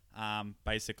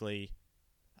 Basically,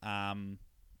 I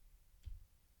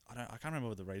can't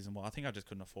remember the reason why. I think I just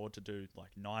couldn't afford to do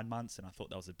like 9 months, and I thought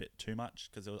that was a bit too much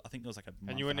because I think there was like a month.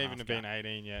 And you wouldn't even have been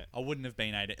 18 yet. I wouldn't have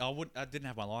been 18. I didn't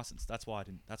have my license. That's why I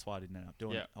didn't end up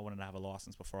doing it. I wanted to have a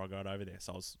license before I got over there,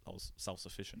 so I was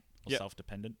self-sufficient or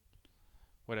self-dependent.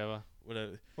 Whatever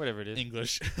it is.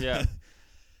 English. Yeah.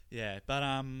 Yeah,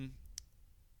 but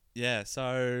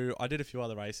so I did a few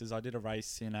other races. I did a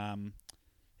race in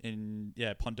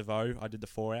Pont de Vaux. I did the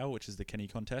 4 hour, which is the Kenny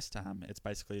contest. It's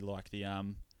basically like the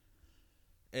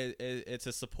it's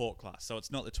a support class, so it's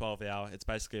not the 12 hour. It's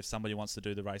basically if somebody wants to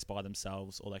do the race by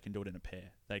themselves, or they can do it in a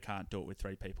pair. They can't do it with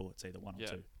 3 people. It's either 1 or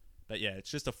 2. But yeah,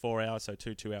 it's just a 4 hour, so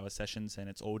 2 hour sessions, and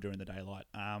it's all during the daylight.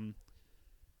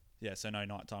 So no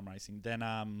nighttime racing. Then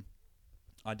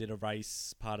I did a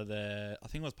race I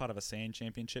think it was part of a sand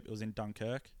championship. It was in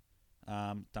Dunkirk.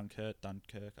 Dunkirk. I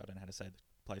don't know how to say the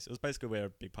place. It was basically where a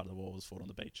big part of the war was fought on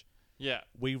the beach. Yeah.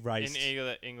 We raced in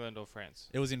either England or France.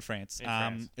 It was in France. It was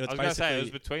I was going to say it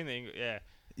was between the England. Yeah.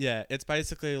 Yeah, it's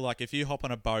basically like if you hop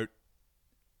on a boat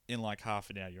in like half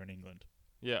an hour, you're in England.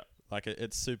 Yeah. Like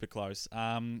it's super close.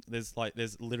 There's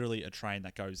literally a train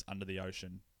that goes under the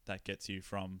ocean that gets you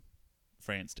from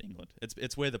France to England.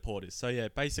 It's where the port is. So yeah,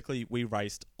 basically we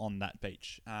raced on that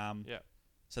beach.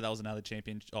 So that was another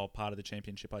part of the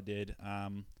championship I did.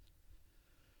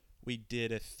 We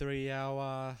did a 3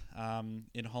 hour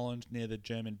in Holland near the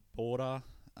German border.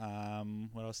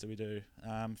 What else did we do?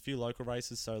 A few local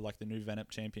races, so like the New Vennep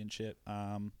Championship,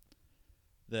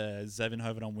 the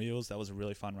Zevenhoven on wheels. That was a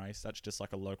really fun race. That's just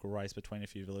like a local race between a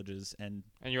few villages. And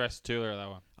you raced the two-wheeler at that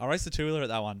one? I raced the two-wheeler at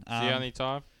that one. The only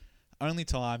time? Only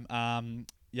time.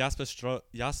 Jasper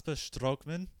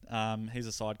Strookman, he's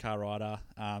a sidecar rider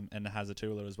and has a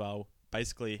two-wheeler as well.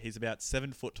 Basically, he's about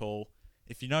 7 foot tall.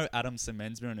 If you know Adam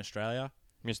Semensma in Australia,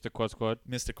 Mr. Quad Squad.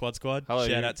 Hello,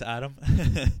 shout out to Adam.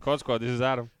 Quad Squad, this is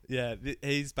Adam. Yeah,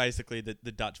 he's basically the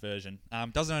Dutch version.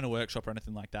 Doesn't own a workshop or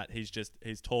anything like that.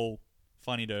 He's tall,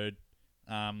 funny dude.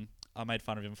 I made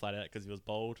fun of him flat out because he was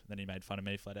bald. Then he made fun of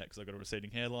me flat out because I got a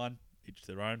receding hairline. Each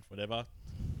their own, whatever.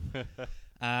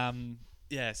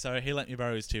 So he let me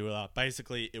borrow his two-wheeler.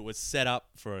 Basically, it was set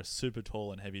up for a super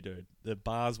tall and heavy dude. The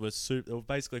bars were they were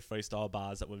basically freestyle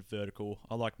bars that were vertical.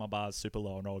 I like my bars super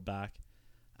low and rolled back.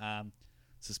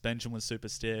 Suspension was super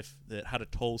stiff. It had a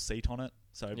tall seat on it,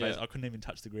 so I couldn't even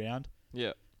touch the ground.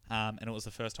 Yeah. And it was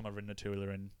the first time I've ridden a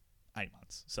two-wheeler in 8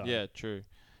 months. So Yeah, true.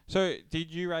 So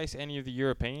did you race any of the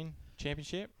European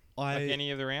Championship? Like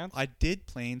any of the rounds? I did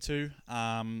plan to.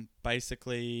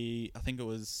 Basically, I think it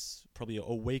was probably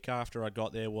a week after I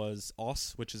got there was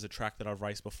Os, which is a track that I've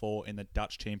raced before in the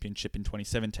Dutch Championship in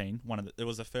 2017. It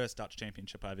was the first Dutch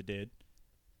Championship I ever did.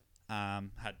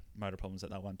 Had motor problems at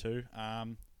that one too.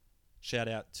 Shout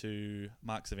out to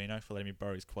Mark Savino for letting me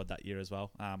borrow his quad that year as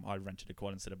well. I rented a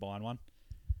quad instead of buying one.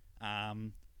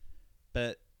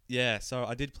 But yeah, so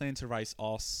I did plan to race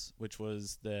Os, which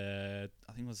was the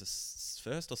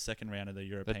first or second round of the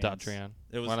Europeans. The Dutch round.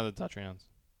 It was one of the Dutch rounds.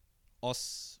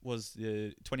 Os was the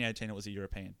 2018. It was a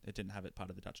European. It didn't have it part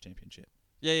of the Dutch Championship.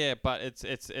 Yeah, but it's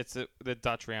the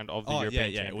Dutch round of the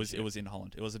European Championship. It was in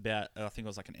Holland. It was about I think it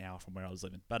was like an hour from where I was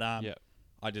living. But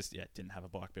I just didn't have a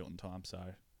bike built in time, so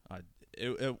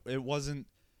it wasn't.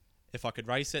 If I could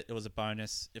race it, it was a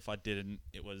bonus. If I didn't,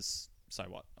 it was so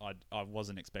what. I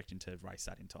wasn't expecting to race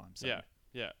that in time. So.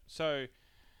 Yeah. So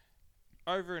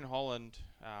over in Holland,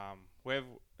 we've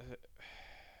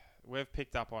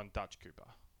picked up on Dutch Cooper.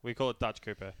 We call it Dutch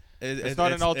Cooper. It's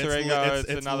not an alter ego.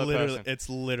 It's another person. It's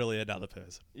literally another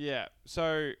person. Yeah.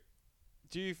 So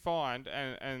do you find,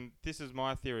 and this is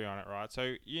my theory on it, right?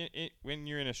 So when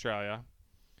you're in Australia,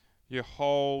 your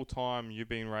whole time you've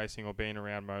been racing or been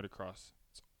around motocross,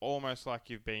 it's almost like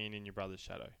you've been in your brother's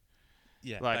shadow.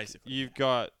 Yeah, like basically. You've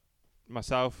got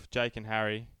myself, Jake, and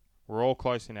Harry. We're all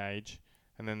close in age,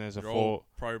 and then there's all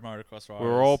pro motocross riders.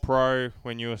 We're all pro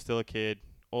when you were still a kid.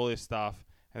 All this stuff,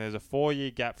 and there's a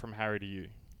 4-year gap from Harry to you.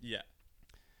 Yeah.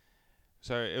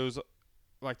 So it was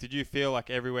like, did you feel like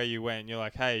everywhere you went, you're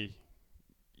like, hey,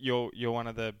 you're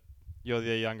the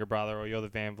younger brother, or you're the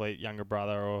Van Vliet younger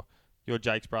brother, or you're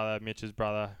Jake's brother, Mitch's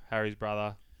brother, Harry's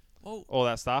brother. All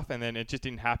that stuff, and then it just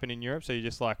didn't happen in Europe, so you're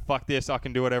just like, fuck this, I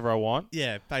can do whatever I want.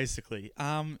 Yeah, basically.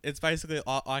 It's basically,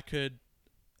 I could,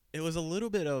 it was a little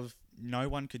bit of, no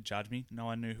one could judge me, no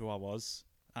one knew who I was,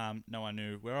 no one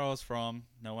knew where I was from,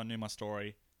 no one knew my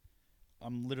story.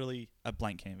 I'm literally a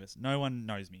blank canvas, no one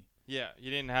knows me. Yeah, you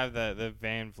didn't have the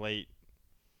Van Vliet,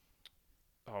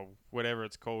 whatever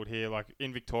it's called here, like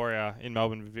in Victoria, in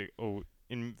Melbourne, or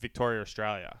in Victoria,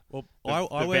 Australia. Well, the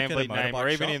I work Van at Vliet a name, motorbike or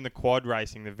even shop. in the quad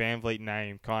racing, the Van Vliet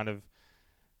name kind of.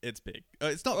 It's big.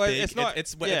 It's not big.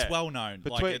 It's well known.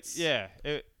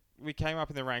 We came up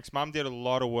in the ranks. Mum did a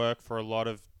lot of work for a lot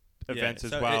of events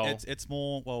as well. It's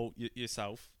more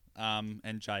yourself,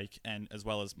 and Jake, and as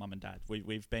well as Mum and Dad.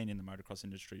 We've been in the motocross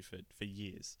industry for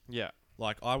years. Yeah.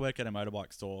 Like, I work at a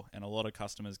motorbike store, and a lot of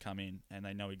customers come in and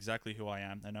they know exactly who I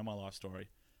am. They know my life story.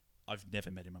 I've never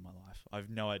met him in my life. I've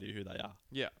no idea who they are.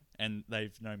 Yeah. And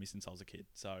they've known me since I was a kid.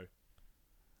 So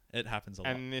it happens a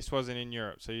lot. And this wasn't in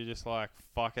Europe, so you're just like,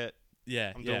 fuck it.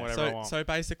 Yeah. I'm doing whatever I want. So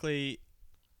basically,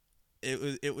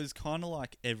 it was kind of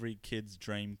like every kid's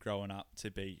dream growing up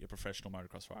to be a professional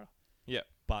motocross rider. Yeah.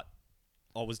 But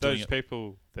I was doing those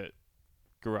people that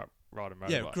grew up riding motorbikes.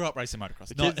 Yeah, grew up racing motocross.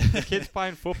 The kids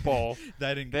playing football.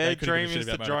 Their dream is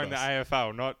to join the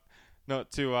AFL,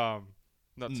 not to ride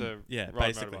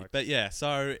basically. motorbikes. But yeah,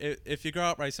 so if you grow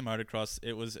up racing motocross,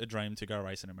 it was a dream to go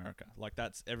race in America. Like,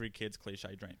 that's every kid's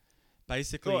cliche dream.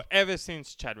 Basically, ever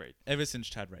since Chad Reed.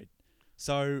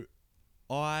 So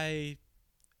I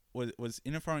was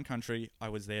in a foreign country. I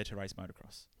was there to race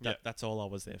motocross. That's all I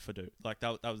was there for. Like,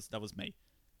 that was me.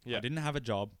 Yeah. I didn't have a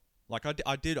job. Like, I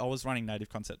was running Native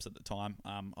Concepts at the time.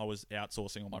 I was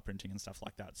outsourcing all my printing and stuff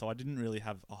like that. So I didn't really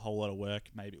have a whole lot of work.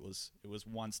 Maybe it was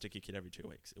one sticker kit every 2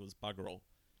 weeks. It was bugger all.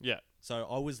 Yeah. So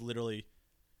I was literally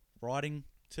riding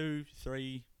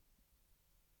 2-3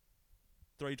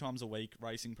 times a week,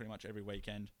 racing pretty much every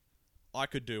weekend. I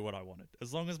could do what I wanted.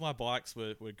 As long as my bikes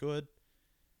were good,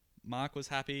 Mark was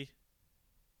happy,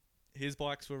 his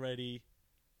bikes were ready,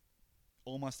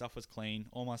 all my stuff was clean,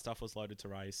 all my stuff was loaded to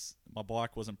race, my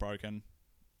bike wasn't broken,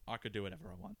 I could do whatever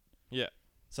I want. Yeah.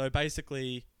 So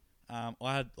basically,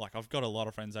 I've got a lot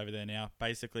of friends over there now.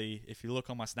 Basically, if you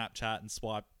look on my Snapchat and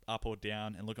swipe up or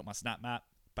down and look at my Snap map,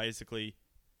 basically,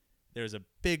 there is a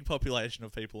big population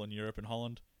of people in Europe and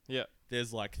Holland. Yeah.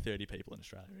 There's like 30 people in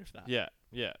Australia, if that.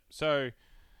 Yeah. So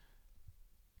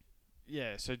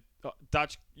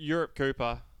Dutch Europe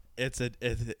Cooper. It's a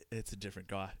different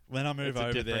guy. When I move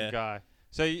over there, different guy.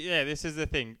 So yeah, this is the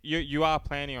thing. You are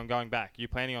planning on going back. You're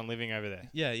planning on living over there.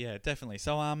 Yeah, definitely.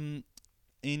 So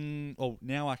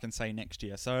now I can say next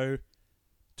year. So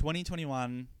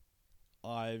 2021,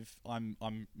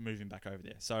 I'm moving back over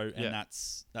there. So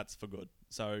that's for good.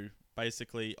 So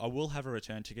basically, I will have a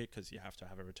return ticket because you have to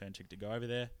have a return ticket to go over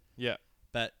there. Yeah.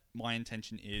 But my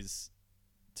intention is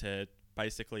to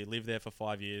basically live there for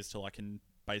 5 years till I can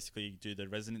basically do the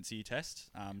residency test.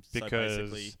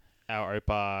 Because our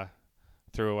OPA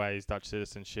threw away his Dutch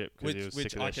citizenship because he was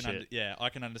sick of I their can shit. I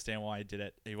can understand why he did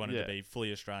it. He wanted Yeah. to be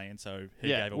fully Australian, so he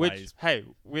gave away his.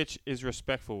 Which is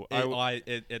respectful.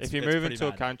 If If you move into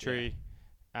a country,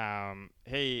 the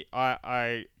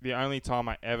only time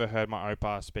I ever heard my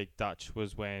Opa speak Dutch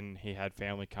was when he had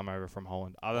family come over from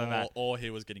Holland. Other than that, or he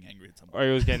was getting angry at someone. or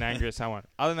he was getting angry at someone.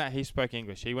 Other than that, he spoke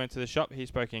English. He went to the shop, he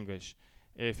spoke English.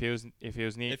 If he was near If he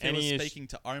was any speaking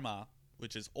to Omar,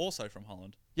 which is also from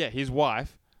Holland, his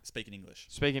wife speaking English.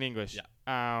 speaking English.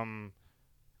 Yeah.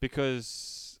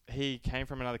 Because he came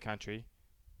from another country,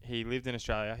 he lived in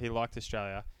Australia, he liked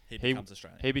Australia. He becomes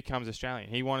Australian. He becomes Australian.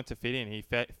 He wanted to fit in. He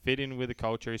fit in with the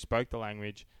culture. He spoke the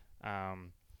language,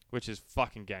 which is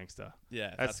fucking gangster.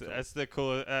 Yeah, That's cool. that's the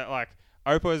cool.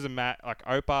 Opa is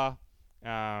Opa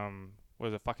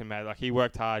was a fucking mad. Like, he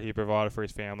worked hard. He provided for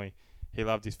his family. He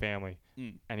loved his family,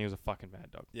 and he was a fucking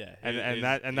mad dog. Yeah,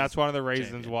 That's one of the reasons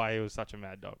champion. why he was such a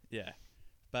mad dog. Yeah,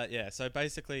 but yeah. So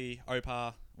basically,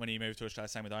 Opa, when he moved to Australia,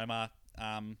 same with Omar.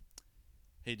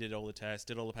 He did all the tests,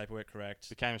 did all the paperwork correct,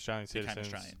 Became Australian citizens.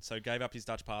 became Australian. So gave up his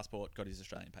Dutch passport, got his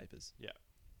Australian papers. Yeah.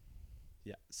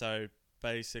 Yeah. So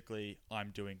basically, I'm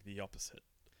doing the opposite.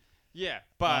 Yeah,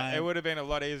 but it would have been a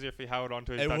lot easier if he held on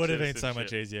to his It Dutch would have been so citizenship.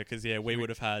 much easier because we would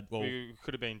have had We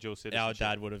could have been dual citizenship. our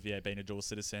dad would have been a dual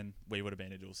citizen. We would have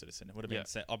been a dual citizen. It would have been.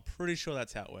 I'm pretty sure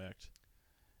that's how it worked.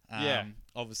 Yeah.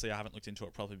 Obviously, I haven't looked into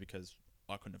it properly because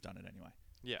I couldn't have done it anyway.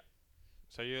 Yeah.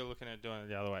 So you're looking at doing it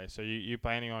the other way. So you're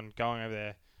planning on going over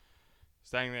there,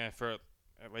 staying there for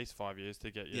at least 5 years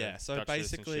to get your So Dutch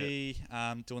basically,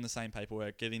 doing the same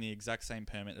paperwork, getting the exact same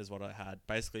permit as what I had.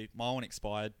 Basically, my one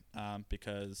expired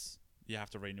because you have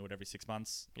to renew it every 6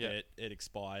 months. Yeah. It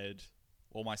expired.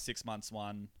 Well, my 6 months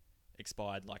one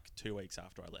expired like 2 weeks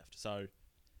after I left. So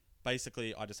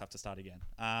basically, I just have to start again.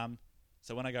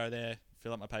 So when I go there,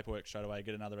 fill out my paperwork straight away,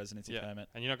 get another residency permit.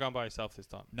 And you're not going by yourself this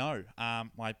time? No.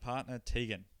 My partner,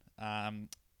 Tegan.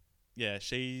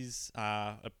 She's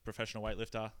a professional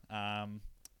weightlifter.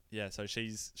 So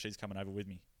she's coming over with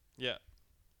me. Yeah.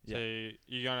 Yeah. So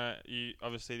you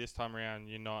obviously this time around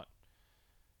you're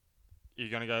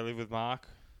gonna go live with Mark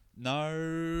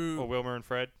No. or Wilma and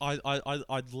Fred?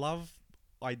 I'd love,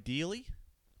 ideally,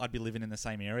 I'd be living in the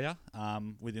same area,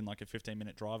 within like a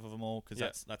 15-minute drive of them all, because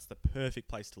that's the perfect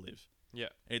place to live. Yeah.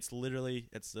 It's literally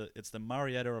it's the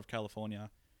Marietta of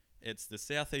California. It's the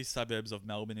southeast suburbs of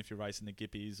Melbourne if you're racing the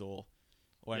Gippies or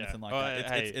anything like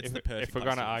that. It's the perfect. If we're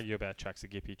place gonna to live. argue about tracks, the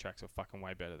Gippy tracks are fucking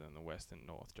way better than the West and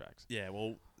North tracks. Yeah,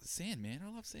 well, sand, man. I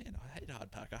love sand. I hate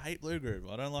hardpack. I hate blue groove.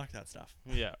 I don't like that stuff.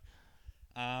 Yeah.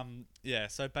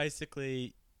 So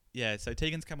basically, so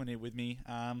Tegan's coming in with me.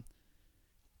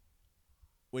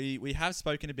 We have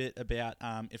spoken a bit about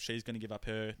if she's going to give up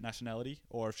her nationality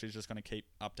or if she's just going to keep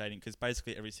updating, because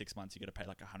basically every 6 months you got to pay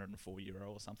like €104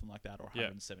 or something like that, or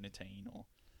 117 or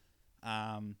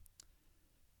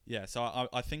so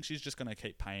I think she's just going to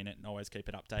keep paying it and always keep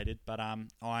it updated. But I'm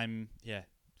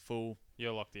full.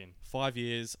 You're locked in. 5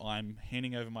 years. I'm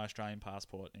handing over my Australian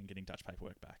passport and getting Dutch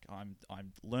paperwork back. I'm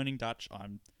learning Dutch. I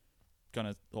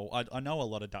know a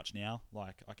lot of Dutch now.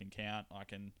 Like, I can count. I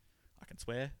can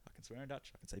swear. I can swear in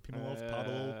Dutch. I can say Pimmelhof,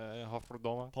 Paddle,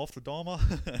 Hofverdomme.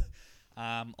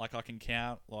 like I can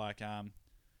count. Like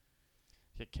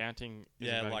counting.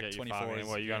 Isn't like get 24.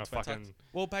 Well, you're gonna fucking.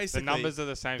 Well, basically, the numbers are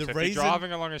the same. The So if reason, you're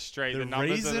driving along a street, the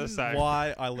numbers are the same.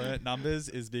 Why I learnt numbers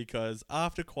is because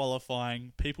after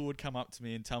qualifying, people would come up to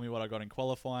me and tell me what I got in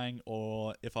qualifying,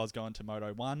 or if I was going to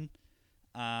Moto 1,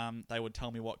 they would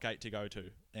tell me what gate to go to,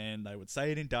 and they would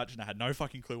say it in Dutch, and I had no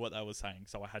fucking clue what they were saying,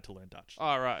 so I had to learn Dutch.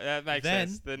 Oh, right. That makes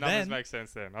sense. The numbers make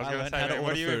sense then. I was going to say,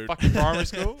 what are you in fucking primary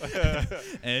school?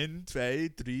 1, 2,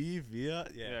 3, 4.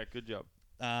 Yeah, good job.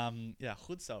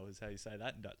 Goed zo is how you say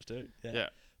that in Dutch too. Yeah.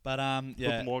 But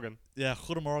Goedemorgen. Yeah,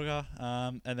 goedemorgen.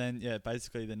 And then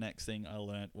basically the next thing I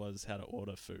learnt was how to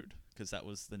order food, because that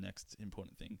was the next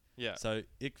important thing. Yeah. So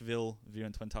ik wil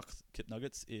 24 kip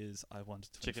nuggets is I want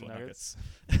 24 chicken nuggets.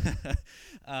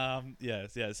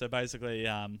 So basically,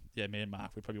 me and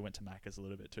Mark, we probably went to Macca's a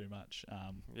little bit too much.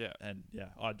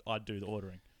 I'd do the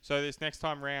ordering. So this next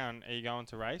time round, are you going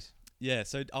to race? Yeah,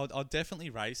 so I'll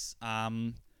definitely race.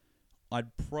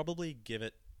 I'd probably give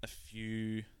it a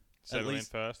few. Settle in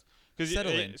first.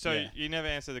 You never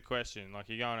answered the question. Like,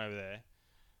 you're going over there,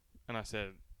 and I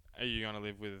said, "Are you going to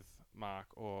live with Mark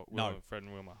or Fred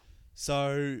and Wilma?"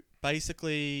 So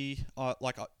basically, I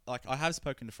have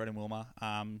spoken to Fred and Wilma,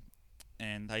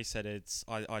 and they said it's.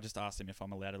 I just asked them if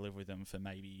I'm allowed to live with them for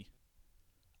maybe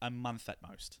a month at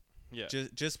most. Yeah.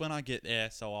 Just when I get there,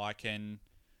 so I can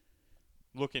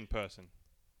look in person.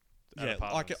 Yeah,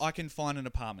 I can find an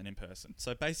apartment in person.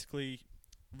 So basically,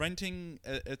 renting,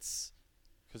 it's...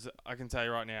 Because I can tell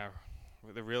you right now,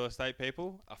 the real estate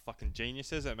people are fucking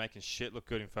geniuses at making shit look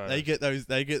good in photos.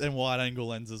 They get them wide angle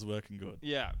lenses working good.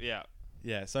 Yeah, yeah.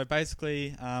 Yeah, so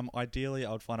basically, ideally,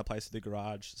 I would find a place with a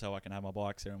garage so I can have my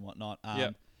bikes there and whatnot.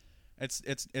 Yep.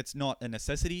 It's not a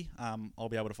necessity. I'll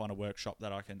be able to find a workshop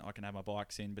that I can have my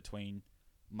bikes in between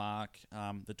Mark,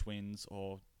 the twins,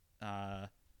 or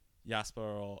Jasper,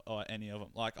 or any of them.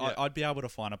 Like Yeah. I'd be able to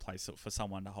find a place for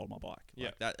someone to hold my bike.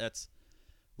 Yeah. Like that's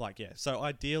like yeah. So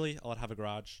ideally, I'd have a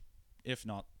garage. If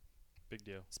not, Big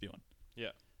deal. spewing.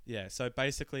 Yeah. Yeah. So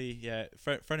basically, yeah.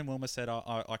 Fred and Wilma said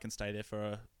I can stay there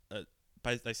for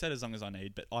they said as long as I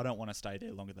need, but I don't want to stay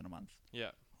there longer than a month.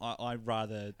 Yeah. I'd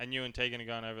rather... And you and Tegan are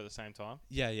going over at the same time?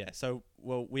 Yeah. So,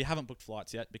 well, we haven't booked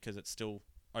flights yet because it's still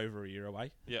over a year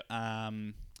away. Yeah.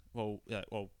 Well,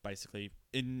 basically,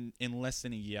 in less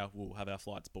than a year, we'll have our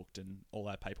flights booked and all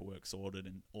our paperwork sorted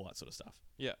and all that sort of stuff.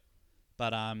 Yeah.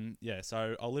 But, yeah,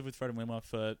 so I'll live with Fred and Wilma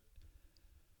for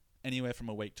anywhere from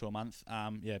a week to a month.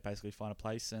 Yeah, basically find a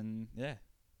place and, yeah.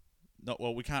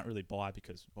 We can't really buy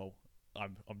because, well,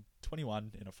 I'm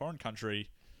 21 in a foreign country.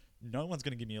 No one's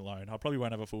going to give me a loan. I probably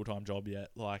won't have a full-time job yet.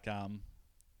 Like,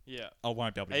 yeah. I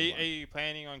won't be able to Are get a loan. you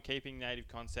planning on keeping Native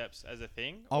Concepts as a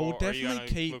thing? I will or are you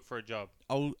definitely gonna look for a job?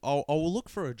 I will look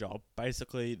for a job.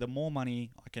 Basically, the more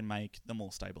money I can make, the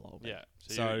more stable I'll be. Yeah.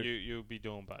 So you'll be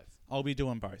doing both. I'll be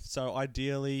doing both. So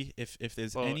ideally, if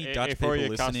there's any if Dutch all people your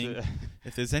listening,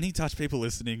 if there's any Dutch people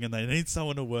listening and they need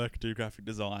someone to do graphic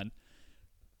design,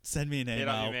 send me an Hit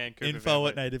up your email, man, Cooper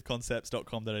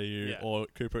info@nativeconcepts.com.au or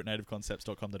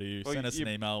cooper@nativeconcepts.com.au. Well, Send us an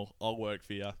email. I'll work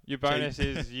for you. Your bonus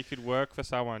is you could work for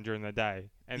someone during the day.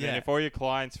 And then Yeah. if all your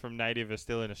clients from Native are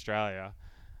still in Australia,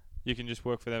 you can just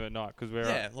work for them at night because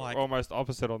we're almost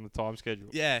opposite on the time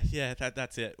schedule. Yeah,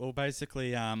 that's it. Well,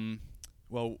 basically,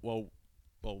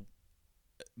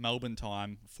 Melbourne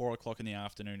time, 4:00 in the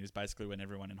afternoon is basically when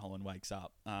everyone in Holland wakes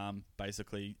up.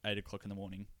 Basically 8:00 in the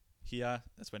morning. Here,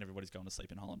 that's when everybody's going to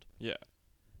sleep in Holland. Yeah.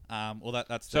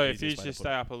 That's So the if you easiest way to just put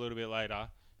stay it. up a little bit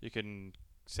later, you can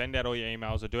send out all your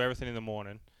emails or do everything in the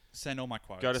morning. Send all my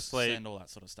quotes. Go to sleep. Send all that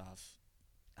sort of stuff.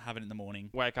 Have it in the morning.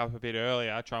 Wake up a bit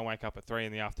earlier. Try and wake up at 3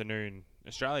 in the afternoon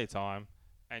Australia time,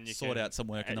 and you Sort can out some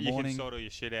work in the you morning. can sort all your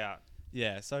shit out.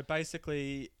 Yeah. So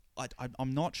basically,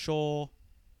 I'm not sure.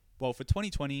 Well, for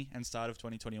 2020 and start of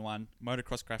 2021,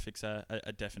 motocross graphics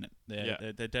are definite.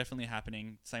 They're definitely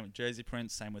happening. Same with jersey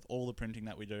prints. Same with all the printing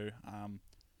that we do.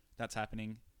 That's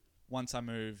happening. Once I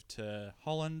move to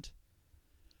Holland,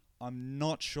 I'm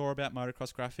not sure about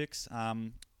motocross graphics.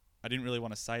 I didn't really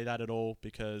want to say that at all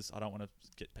because I don't want to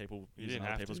get people using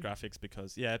other people's graphics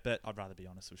because, but I'd rather be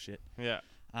honest with shit. Yeah.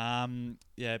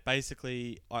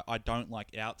 Basically, I don't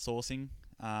like outsourcing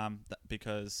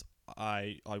because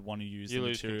I want to use the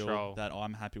material control. that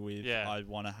I'm happy with. Yeah. I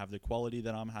want to have the quality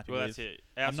that I'm happy Well, with. that's it.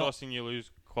 Outsourcing, you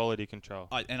lose quality control.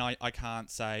 I can't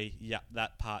say,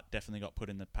 that part definitely got put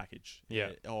in the package.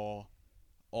 Yeah.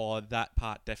 Or that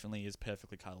part definitely is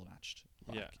perfectly color matched.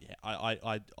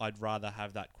 I'd rather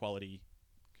have that quality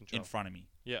Control. in front of me.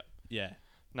 Yeah. Yeah.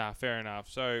 Nah, fair enough.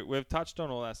 So we've touched on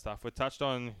all that stuff. We've touched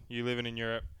on you living in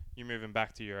Europe, you moving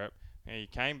back to Europe, and you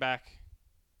came back.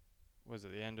 Was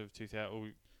it the end of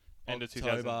 2000? End of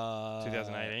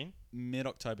 2018?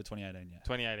 Mid-October 2018, yeah.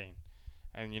 2018.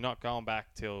 And you're not going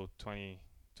back till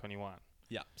 2021.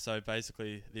 Yeah. So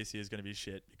basically, this year's going to be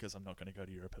shit because I'm not going to go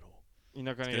to Europe at all. You're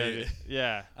not going to go...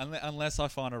 Yeah. Unless I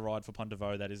find a ride for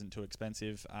Pondevo that isn't too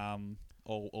expensive,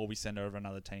 or we send over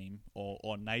another team,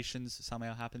 or Nations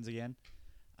somehow happens again.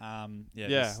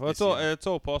 It's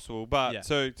all possible. But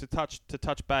so to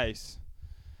touch base,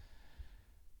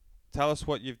 tell us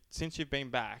what since you've been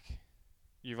back,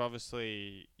 you've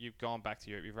gone back to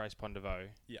Europe. You've raced Pondevo.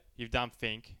 Yeah. You've done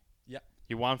Fink. Yeah.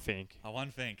 You won Fink. I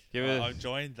won Fink. Give it- I've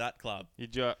joined that club.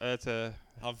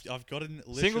 I've gotten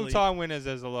literally Single time winners.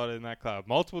 There's a lot in that club.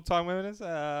 Multiple time winners.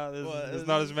 There's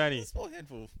not as many. A small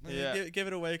handful. Yeah. Give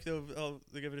it a week. I'll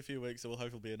give it a few weeks. There will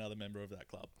hopefully be another member of that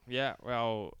club. Yeah.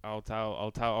 Well,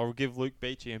 I'll give Luke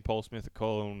Beachy and Paul Smith a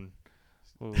call and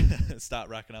we'll start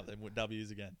racking up them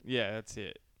W's again. Yeah, that's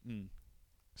it. Mm.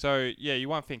 So yeah, you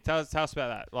won Fink. Tell us about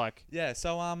that. Like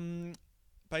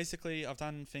basically I've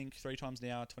done Fink 3 times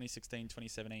now: 2016,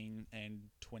 2017, and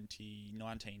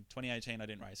 2019. 2018 I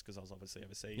didn't race because I was obviously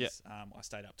overseas. Yeah. I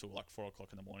stayed up till like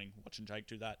 4:00 in the morning watching Jake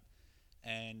do that,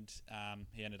 and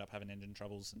he ended up having engine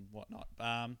troubles and whatnot.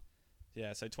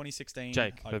 So 2016.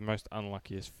 Jake, the most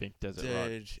unluckiest Fink desert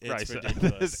it's racer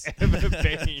ridiculous. there's ever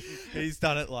been. He's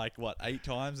done it like 8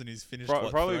 times, and he's finished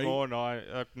Probably 3? more,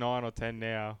 9 or 10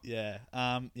 now. Yeah.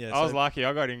 I was lucky.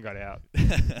 I got in, got out.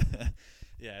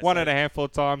 Yeah. Won it a handful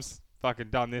of times.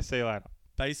 Fucking done this. See you later.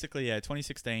 basically,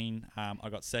 2016, I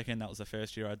got second. That was the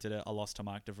first year I did it. I lost to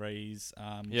Mark DeVries.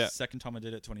 Yeah. Second time I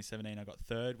did it, 2017, I got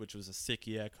third, which was a sick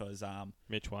year because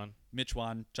Mitch won. Mitch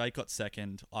won, Jake got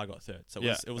second, I got third. So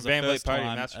Yeah, it was a the Van Vliet first podium,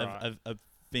 time that's right. a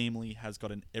family has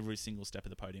gotten every single step of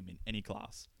the podium in any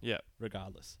class. Yeah.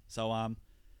 Regardless. So,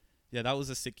 that was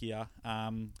a sick year.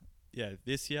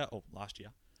 This year, or last year.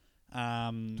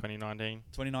 2019.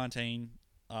 2019,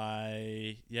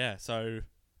 I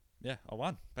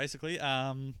won, basically.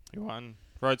 You won.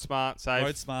 Road smart, safe.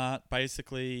 Road smart,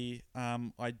 basically.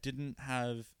 I didn't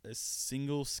have a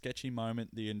single sketchy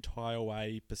moment the entire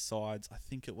way besides, I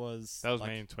think it was... That was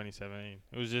me in 2017.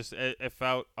 It was just, I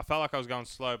felt like I was going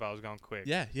slow, but I was going quick.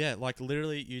 Yeah, like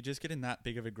literally, you just get in that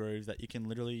big of a groove that you can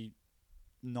literally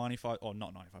 95, or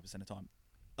not 95% of the time,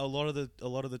 a lot of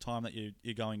the time that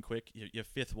you're going quick, you're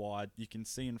fifth wide, you can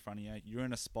see in front of you, you're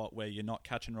in a spot where you're not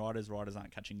catching riders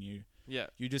aren't catching you. Yeah.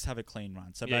 You just have a clean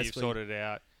run. So yeah, you've basically, sorted it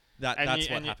out. That's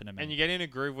what happened to me. And you get in a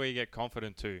groove where you get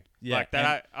confident too. Yeah, like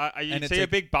that. You see a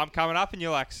big bump coming up, and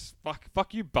you're like,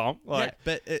 "Fuck you, bump!" Like, yeah,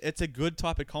 but it's a good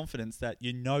type of confidence that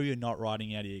you know you're not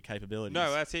riding out of your capabilities.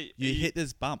 No, that's it. You hit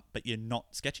this bump, but you're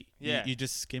not sketchy. Yeah. You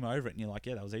just skim over it, and you're like,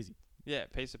 "Yeah, that was easy." Yeah,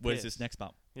 piece of piss. Where's this next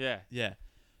bump? Yeah. Yeah.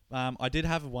 I did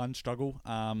have one struggle.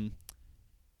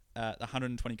 At the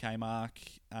 120k mark,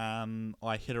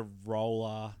 I hit a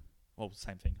roller. Well,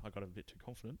 same thing. I got a bit too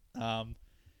confident.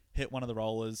 Hit one of the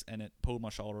rollers and it pulled my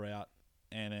shoulder out,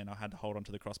 and then I had to hold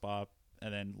onto the crossbar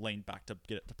and then lean back to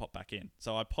get it to pop back in.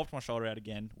 So I popped my shoulder out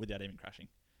again without even crashing.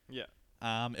 Yeah.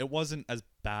 It wasn't as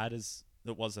bad as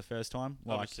it was the first time.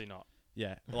 Obviously not.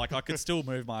 Yeah. Like I could still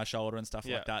move my shoulder and stuff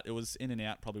Yeah. like that. It was in and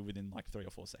out probably within like 3 or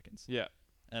 4 seconds. Yeah.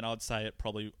 And I'd say it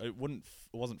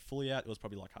wasn't fully out. It was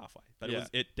probably like halfway, but Yeah.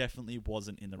 it definitely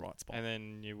wasn't in the right spot. And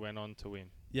then you went on to win.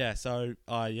 Yeah. So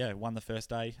I won the first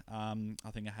day. I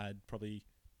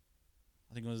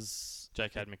think it was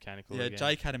Jake had mechanical. Yeah, again.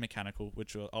 Jake had a mechanical,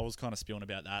 which I was kind of spewing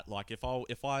about that. Like if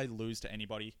I lose to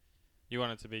anybody, You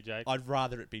want it to be Jake? I'd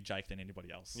rather it be Jake than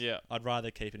anybody else. Yeah. I'd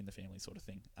rather keep it in the family sort of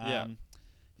thing. Yeah.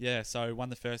 Yeah, so won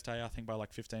the first day, I think, by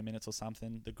like 15 minutes or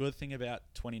something. The good thing about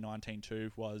 2019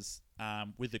 too was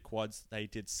with the quads, they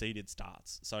did seeded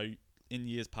starts. So in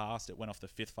years past, it went off the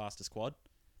 5th fastest quad.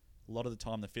 A lot of the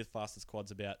time, the 5th fastest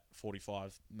quad's about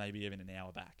 45, maybe even an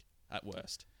hour back at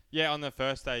worst. Yeah, on the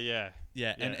first day, yeah.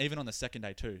 Yeah, and even on the second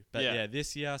day too. But Yeah.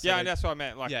 this year... So Yeah, and that's what I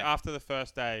meant. Like, Yeah. after the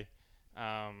first day,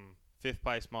 5th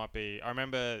place might be... I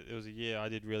remember it was a year I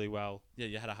did really well. Yeah,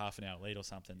 you had a half an hour lead or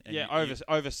something. And Yeah,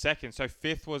 over second. So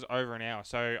 5th was over an hour.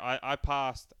 So I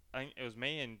passed... I think it was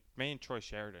me and Troy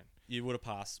Sheridan. You would have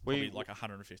passed probably like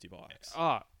 150 bikes.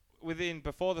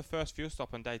 Before the first fuel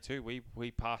stop on day 2,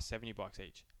 we passed 70 bikes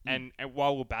each. And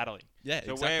while we're battling. Yeah,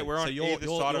 so exactly. we're on either side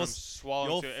of them, you're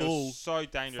swallowing. It full was so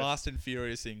dangerous. Fast and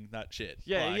furiousing that shit.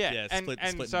 Yeah, like, yeah. And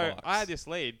splitting so bikes. I had this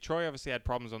lead. Troy obviously had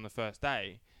problems on the first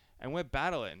day, and we're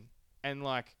battling, and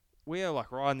like we are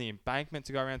like riding the embankment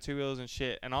to go around two wheels and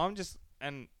shit. And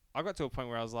I got to a point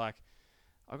where I was like,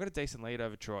 I got a decent lead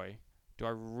over Troy. Do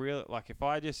I really if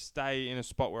I just stay in a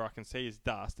spot where I can see his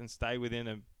dust and stay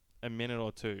within a minute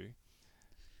or two,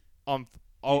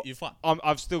 you're fine.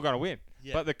 I've still got to win.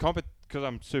 Yeah. But because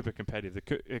I'm super competitive,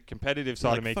 the competitive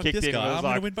side of me fuck kicked this in. Guy. And I was I'm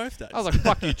like, gonna win both days. I was like,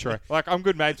 fuck you, Troy. Like, I'm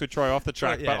good mates with Troy off the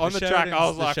track. Yeah, but on the track, I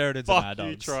was like, Sheridans fuck and you,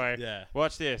 Mad Troy. Yeah.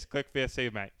 Watch this. Click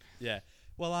VSC, mate. Yeah.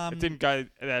 Well, It didn't go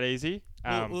that easy.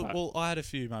 Well, I had a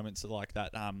few moments like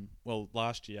that.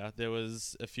 Last year, there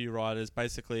was a few riders.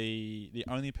 Basically, the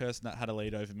only person that had a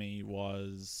lead over me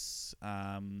was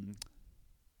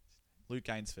Luke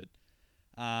Gainsford.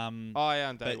 on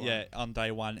day one. Yeah, on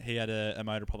day one, he had a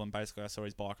motor problem. Basically, I saw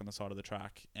his bike on the side of the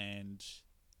track, and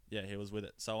yeah, he was with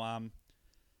it. So, and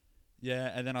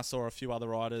then I saw a few other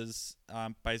riders.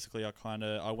 Basically,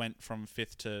 I went from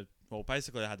 5th to... Well,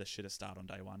 basically, I had the shittest start on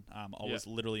day one. I was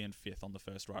literally in 5th on the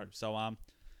first row. So, I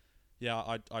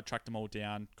tracked them all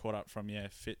down, caught up from,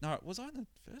 5th. No, was I in the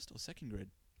first or second grid?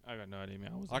 I got no idea,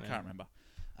 man. I can't remember.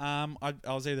 I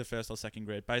was either first or second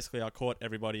grid. Basically, I caught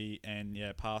everybody and,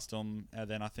 passed them. And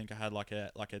then I think I had like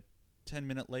a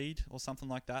 10-minute lead or something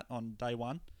like that on day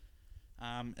one.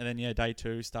 And then, day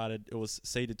 2 started. It was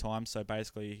seeded time. So,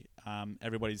 basically,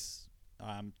 everybody's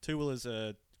two-wheelers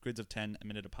are grids of 10 a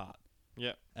minute apart.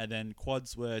 Yeah. And then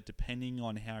quads were depending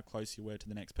on how close you were to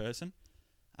the next person.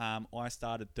 I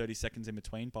started 30 seconds in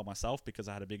between by myself because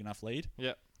I had a big enough lead.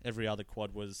 Yeah. Every other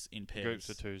quad was in pairs. Groups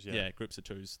of twos, yeah. Yeah, groups of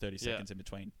twos, 30 seconds in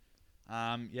between.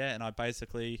 And I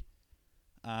basically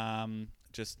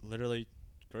just literally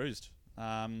cruised.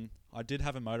 I did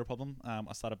have a motor problem.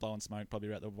 I started blowing smoke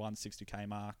probably at the 160k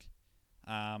mark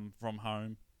from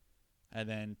home. And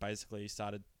then basically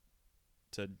started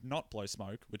to not blow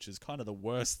smoke, which is kind of the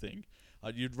worst thing.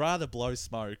 You'd rather blow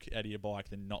smoke out of your bike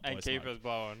than not blow And smoke. keep it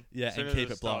blowing. Yeah, As soon and as keep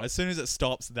it it blowing. stops. As soon as it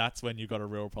stops, that's when you've got a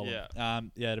real problem. Yeah.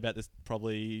 At about this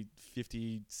probably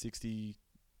 50, 60,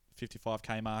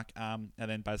 55k mark. And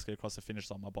then basically across the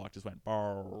finish line, my bike just went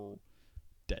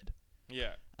dead.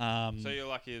 Yeah. So you're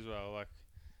lucky as well. Like,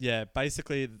 yeah,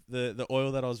 basically the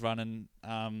oil that I was running,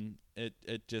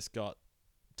 it just got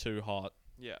too hot,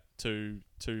 yeah. too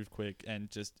quick, and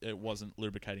just it wasn't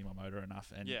lubricating my motor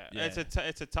enough. And Yeah.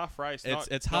 It's a tough race. It's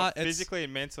not hard physically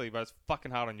and mentally, but it's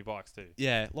fucking hard on your bikes too.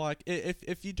 yeah, like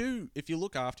if you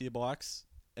look after your bikes,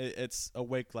 it's a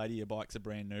week later your bikes are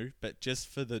brand new, but just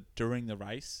for during the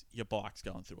race, your bike's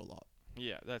going through a lot.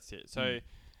 Yeah, that's it. So,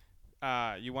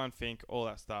 you won Fink, all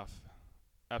that stuff.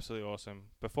 Absolutely awesome.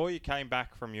 Before you came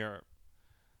back from Europe,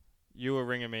 you were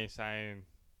ringing me saying,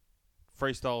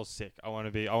 "Freestyle's sick. I want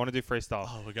to do freestyle."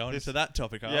 Oh, we're going into that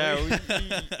topic, aren't Yeah,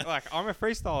 we? like I'm a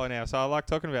freestyler now, so I like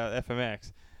talking about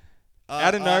FMX.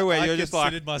 Out of nowhere, you're just like, I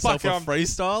considered myself "Fuck, a I'm-"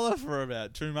 freestyler for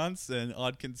about 2 months, and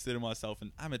I'd consider myself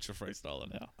an amateur freestyler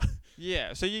now.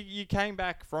 Yeah, so you came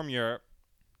back from Europe,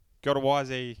 got a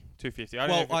YZ 250. I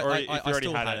don't know if I you already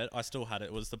still had had it. it. I still had it.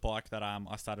 It was the bike that I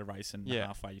started racing Yeah.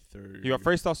 halfway through. You got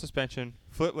freestyle suspension,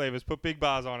 flip levers, put big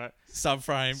bars on it.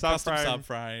 subframe, custom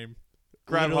subframe,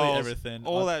 Grab literally holes, everything.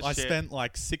 all that I shit. spent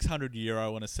like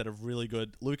 €600 on a set of really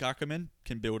good. Luke Ackerman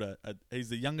can build he's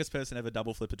the youngest person ever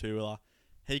double flip a two-wheeler.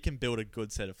 He can build a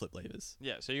good set of flip levers.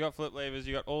 Yeah, so you got flip levers,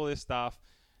 you got all this stuff.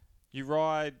 You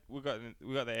ride. We got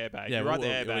the airbag. Yeah, you ride the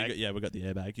airbag. we got the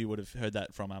airbag. You would have heard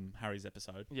that from Harry's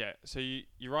episode. Yeah, so you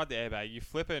ride the airbag. You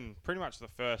flipping pretty much the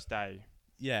first day.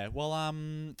 Yeah, well,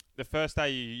 The first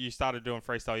day you started doing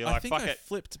freestyle, you're I like, think fuck I it.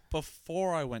 flipped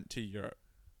before I went to Europe.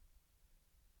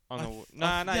 No,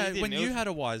 yeah, you didn't. when It you was- had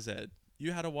a YZ,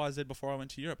 you had a YZ before I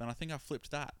went to Europe, and I think I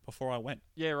flipped that before I went.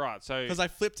 Yeah, right. So Because I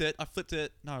flipped it.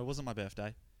 No, it wasn't my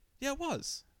birthday. Yeah, it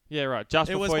was. yeah, right. Just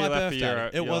It before was you my left birthday. for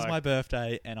Europe, It you're was like, my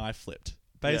birthday, and I flipped.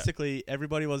 Basically,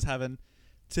 everybody was having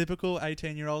typical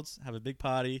 18-year-olds have a big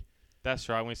party, That's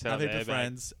right. We set have up a the heap of airbag.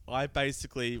 friends. I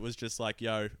basically was just like,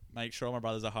 yo, make sure all my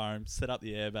brothers are home, set up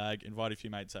the airbag, invite a few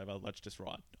mates over, let's just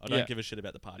ride. I don't Yeah. give a shit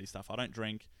about the party stuff. I don't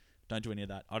drink, don't do any of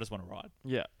that. I just want to ride.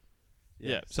 Yeah.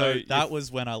 Yeah. So So that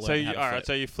was when I learned So how to all right. flip.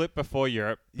 So you flipped before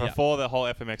Europe, Yeah. before the whole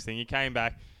FMX thing. You came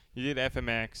back. You did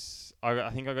FMX.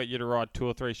 I think I got you to ride 2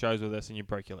 or 3 shows with us, and you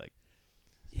broke your leg.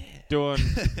 Yeah. Doing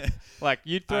like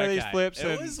you do these Okay, flips,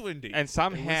 It was windy. and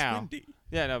somehow, It was windy.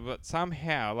 yeah, no, but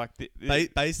somehow, like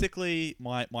Basically,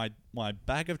 my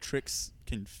bag of tricks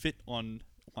can fit on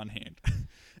one hand.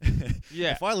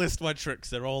 yeah, If I list my tricks,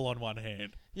 they're all on one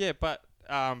hand. yeah. But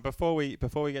before we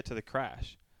get to the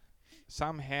crash,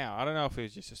 somehow I don't know if it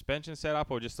was your suspension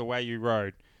setup or just the way you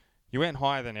rode, you went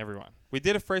higher than everyone. We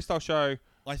did a freestyle show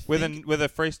I with think a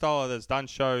freestyler that's done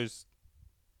shows,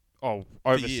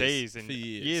 overseas and for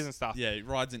years and stuff. Yeah, he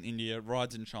rides in India,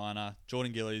 rides in China.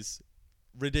 Jordan Gillies,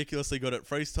 ridiculously good at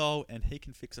freestyle, and he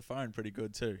can fix a phone pretty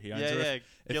good too. He owns Yeah. If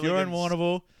you're in Gilligan's-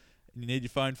 Warrnambool and you need your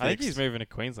phone fixed, I think he's moving to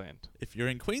Queensland. if you're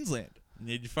in Queensland, you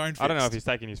need your phone fixed. I don't know if he's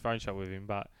taking his phone shop with him,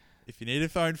 but If you need a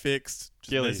phone fixed,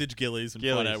 just Gillies. message Gillies and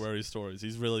Gillies. find out where his store is.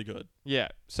 He's really good. yeah.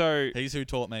 So He's who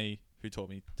taught me how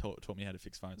to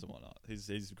fix phones and whatnot. He's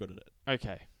good at it.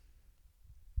 okay.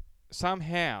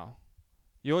 Somehow,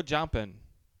 you're jumping,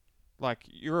 like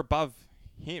you're above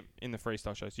him in the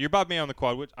freestyle shows. You're above me on the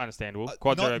quad, which understandable.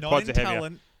 Quads not are not quads in are heavier.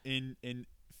 talent, in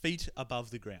feet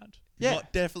above the ground. Yeah.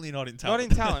 Definitely not in Not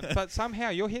talent. in talent, but somehow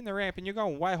you're hitting the ramp and you're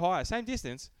going way higher, same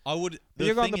distance, I would. but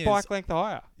you're going thing the bike is, length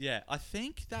higher. Yeah, I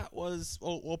think that was,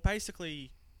 or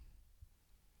basically,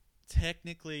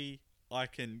 technically, I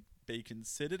can be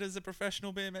considered as a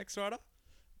professional BMX rider,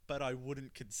 but I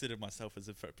wouldn't consider myself as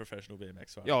a professional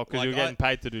BMX rider. Oh, because you're getting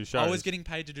paid to do shows. I was getting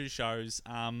paid to do shows.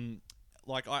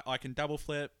 Like I can double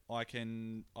flip. I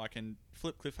can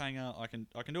flip cliffhanger. I can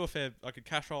do I can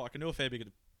cash roll. I can do a fair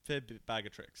bag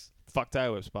of tricks. Fuck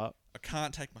tail whips, but I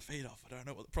can't take my feet off. I don't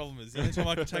know what the problem is. The only time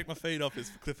I can take my feet off is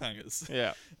for cliffhangers.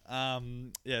 yeah.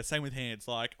 Yeah, same with hands.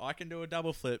 Like I can do a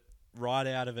double flip right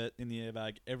out of it in the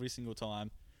airbag every single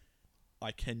time.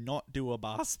 I cannot do a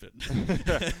bar spin.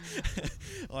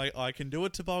 I can do a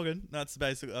toboggan. That's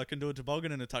basically I can do a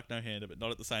toboggan and a tuck no hander, but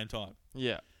not at the same time.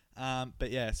 Yeah.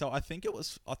 But yeah, so I think it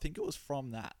was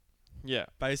from that. Yeah.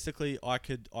 Basically, I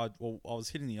was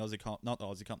hitting the Aussie comp, not the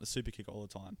Aussie comp, the super kick all the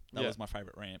time. That Yeah. was my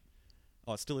favorite ramp.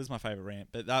 Oh, it still is my favorite ramp,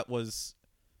 but that was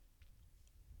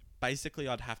basically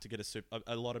I'd have to get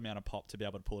a lot amount of pop to be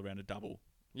able to pull around a double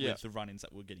Yeah. with the run-ins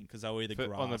that we're getting because they were either For-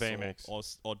 grass on the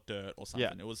BMX. or dirt or something.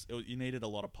 Yeah. It was you needed a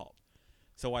lot of pop.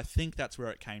 So I think that's where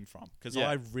it came from because Yeah.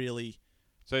 I really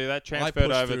So that I transferred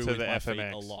pushed over through to with the my feet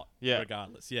FMX a lot, Yeah.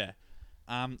 regardless. Yeah.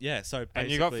 So And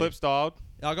you got basically- flip styled.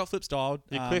 I got flip styled.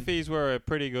 Your Cliffies were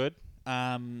pretty good.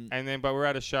 And But we're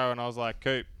at a show, and I was like,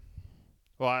 Coop.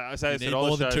 Well, I say you this need at all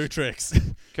more the than shows. 2 tricks.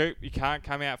 Coop, you can't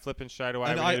come out flipping straight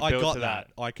away. And We need to I build got to that.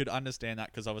 I could understand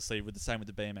that because obviously with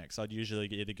the BMX, I'd usually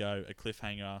either go a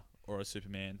cliffhanger or a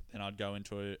Superman, and I'd go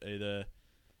into either.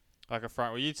 Like a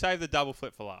front. Well, you'd save the double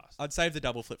flip for last. I'd save the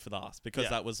double flip for last because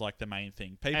Yeah. that was like the main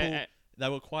thing. People, they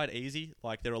were quite easy.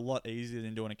 Like they're a lot easier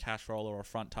than doing a cash roller or a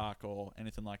front tuck or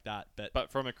anything like that.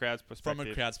 But from a crowd's perspective.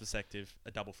 from a crowd's perspective,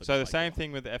 a double flip. So is the way same cooler.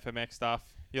 thing with the FMX stuff.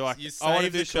 You're like, You I want to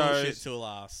save do the cool shit shows. till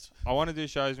last. I want to do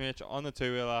shows, Mitch, on the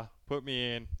 2-wheeler. Put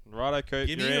me in. Righto, Coop.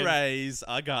 Give you're me a in. raise.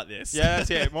 I got this. Yeah, that's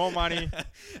it. More money.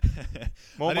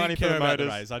 More I money didn't for care the about the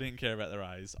motors. raise. I didn't care about the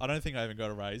raise. I don't think I even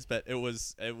got a raise, but it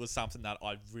was something that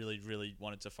I really, really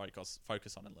wanted to focus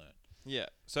on and learn. Yeah.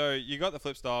 So you got the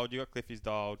flip dialed. You got Cliffy's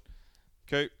dialed.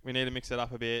 Coop, we need to mix it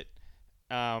up a bit.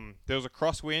 There was a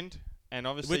crosswind, and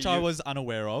obviously Which I was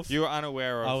unaware of. You were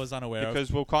unaware of. I was unaware of.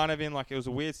 because we're kind of in like it was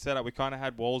a weird setup. We kind of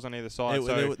had walls on either side,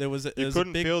 so there was you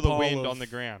couldn't a big feel the pile wind of- on the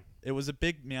ground. It was a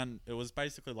big mountain. It was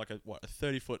basically like a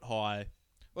 30-foot high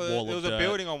Well, wall there of was a dirt,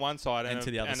 building on one side, and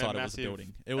to the other and side a it was a massive-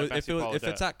 building. It a was massive pile of if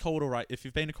it's dirt. at Calder if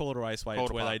you've been to Calder Raceway,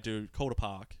 Calder it's where Park. they do Calder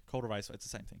Park, Calder Raceway. It's the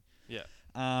same thing. Yeah.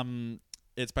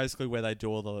 It's basically where they do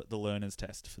all the learners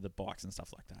test for the bikes and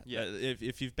stuff like that. Yeah.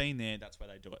 If you've been there, that's where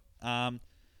they do it.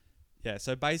 Yeah.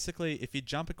 So basically, if you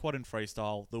jump a quad in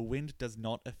freestyle, the wind does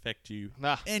not affect you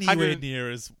Nah, anywhere 100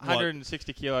 near as what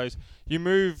 160 kilos. You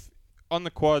move on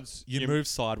the quads. you move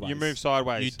sideways. You move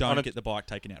sideways. You don't on a, get the bike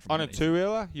taken out from on a underneath.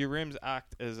 2-wheeler. Your rims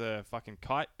act as a fucking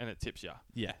kite, and it tips you.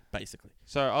 Yeah, basically.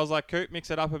 So I was like, Coop, mix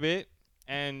it up a bit,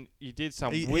 and you did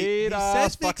some He weird said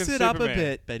ass mix fucking it Superman. up a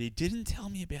bit, but he didn't tell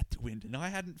me about the wind, and I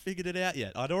hadn't figured it out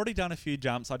yet. I'd already done a few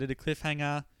jumps. I did a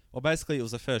cliffhanger. Well, basically, it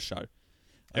was the first show.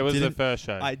 It was the first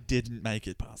show. I didn't make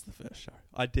it past the first show.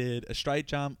 I did a straight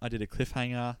jump. I did a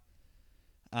cliffhanger.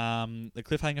 The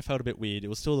cliffhanger felt a bit weird. It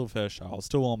was still the first show. I was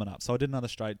still warming up, so I did another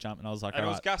straight jump, and I was like, and it all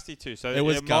was right. gusty too, so It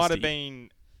was might gusty. have been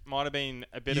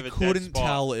a bit You of a dead couldn't spot.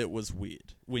 tell it was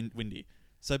weird, windy.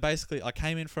 So basically, I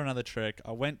came in for another trick.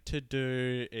 I went to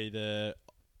do either.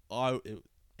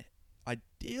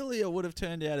 Ideally, it would have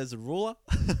turned out as a ruler.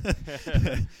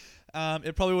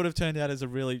 It probably would have turned out as a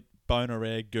really boner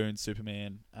rare goon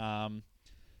Superman.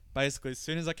 Basically, as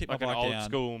soon as I kicked like my an bike old down,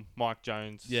 school Mike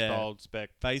Jones styled spec.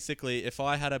 basically, if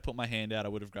I had put my hand out, I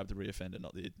would have grabbed the rear fender,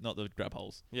 not the grab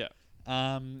holes. Yeah.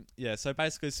 Yeah. So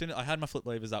basically, as soon as I had my flip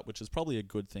levers up, which is probably a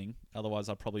good thing. Otherwise,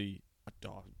 I'd probably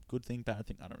good thing, bad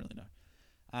thing. I don't really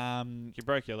know. You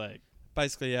broke your leg.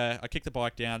 Basically, yeah, I kicked the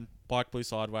bike down. Bike blew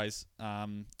sideways.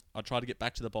 I tried to get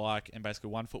back to the bike, and basically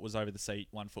one foot was over the seat,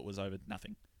 one foot was over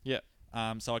nothing. Yeah.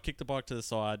 So I kicked the bike to the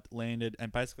side, landed,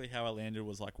 and basically how I landed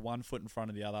was like one foot in front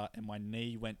of the other, and my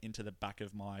knee went into the back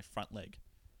of my front leg,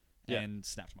 Yeah. and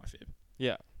snapped my fib.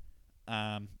 Yeah.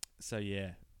 So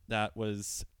yeah, that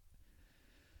was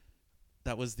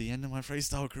the end of my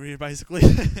freestyle career, basically.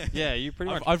 Yeah, you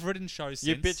pretty much I've ridden shows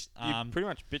you since. bitched. You pretty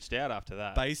much bitched out after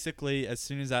that. Basically, as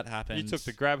soon as that happened, You took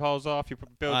the grab holes off. You put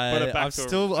it back I've to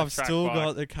still a track bike.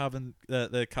 got the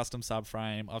the custom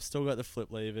subframe. I've still got the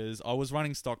flip levers. I was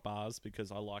running stock bars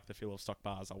because I like the feel of stock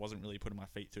bars. I wasn't really putting my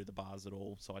feet through the bars at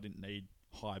all, so I didn't need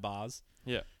high bars.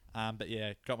 Yeah. But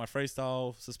yeah, got my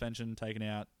freestyle suspension taken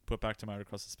out, put back to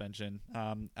motocross suspension.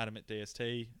 Adam at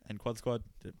DST and Quad Squad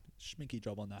did a schminky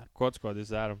job on that. Quad squad. This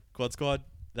is Adam. Quad Squad,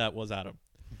 that was Adam.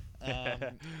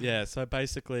 Yeah, so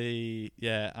basically,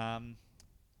 yeah.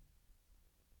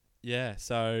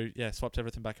 So yeah, swapped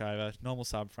everything back over. Normal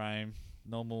subframe,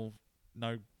 normal,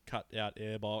 no cut out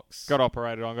airbox. Got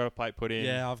operated on. Got a plate put in.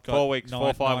 Yeah, I've got 4 weeks. 4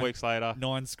 or 5 nine- weeks later.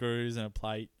 9 screws and a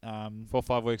plate. 4 or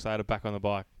 5 weeks later, back on the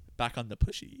bike. Back on the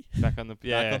pushy. Back on the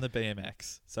Back on the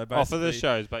BMX. So basically, Oh, for the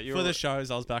shows, but you for were the shows,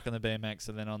 I was back on the BMX,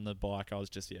 and then on the bike, I was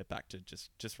just back to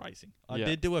just racing. I Yeah.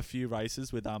 did do a few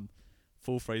races with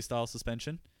full freestyle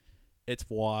suspension. It's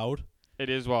wild. It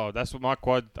is wild. That's what my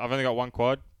quad. I've only got one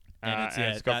quad, And and it's-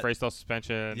 yeah, it's got that- freestyle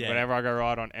suspension. Yeah. Whenever I go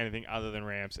ride on anything other than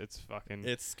ramps, it's fucking.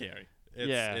 It's scary. It's,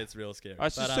 Yeah. it's real scary.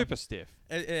 It's just But, super stiff.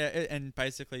 and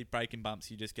basically braking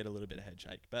bumps, you just get a little bit of head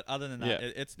shake. But other than that,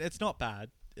 Yeah. it's not bad.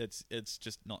 It's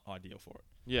just not ideal for it.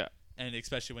 Yeah. And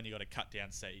especially when you got to cut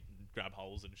down seat and grab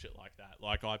holes and shit like that.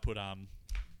 Like I put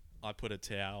a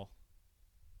towel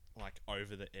like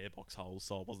over the airbox holes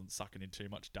so I wasn't sucking in too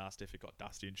much dust if it got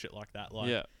dusty and shit like that. Like,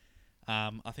 Yeah.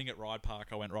 I think at Ride Park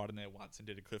I went right in there once and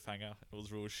did a cliffhanger. It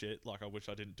was real shit. Like I wish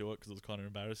I didn't do it because it was kind of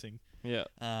embarrassing. Yeah.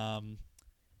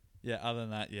 Yeah. Other than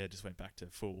that, yeah, just went back to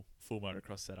full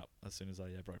motocross setup as soon as I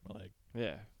broke my leg.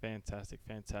 Yeah. Fantastic.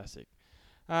 Fantastic.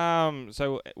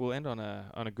 So we'll end on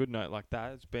a good note like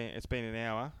that. It's been an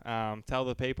hour. Tell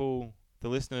the people, the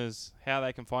listeners, how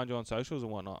they can find you on socials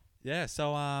and whatnot. Yeah,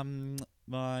 so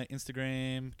my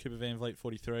Instagram, Cooper Van Vliet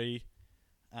 43.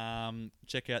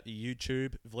 Check out the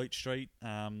YouTube, Vliet Street.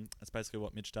 That's basically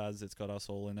what Mitch does. It's got us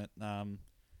all in it.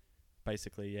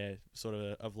 Basically, yeah, sort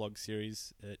of a vlog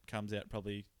series. It comes out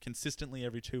probably consistently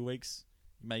every 2 weeks.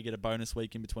 You may get a bonus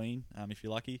week in between, if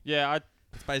you're lucky. Yeah,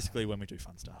 It's basically when we do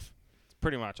fun stuff.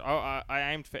 pretty much.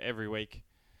 I aimed for every week.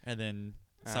 And then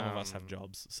some of us have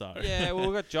jobs, so... Yeah, well,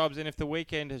 we've got jobs, and if the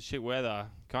weekend has shit weather,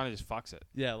 kind of just fucks it.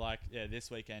 Yeah,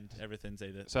 this weekend, everything's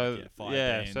either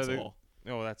fire bans or...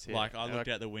 Oh, that's it. Like, I looked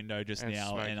out the window just and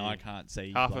now, and smoky. I can't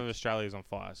see... Half of Australia's on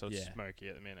fire, so it's Yeah. smoky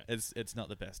at the minute. It's not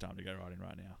the best time to go riding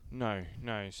right now.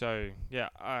 No. So, yeah,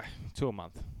 2 a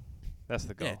month. That's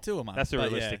the goal. Yeah, 2 a month. That's a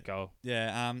but realistic goal.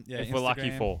 Yeah, If we're lucky,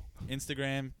 4.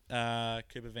 Instagram,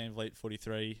 Cooper Van Vliet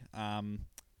 43.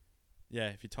 Yeah,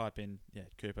 if you type in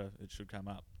Cooper, it should come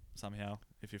up somehow.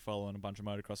 If you're following a bunch of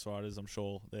motocross riders, I'm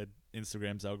sure their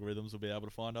Instagram's algorithms will be able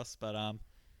to find us. But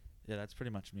yeah, that's pretty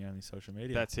much my only social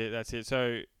media. That's it.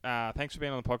 So thanks for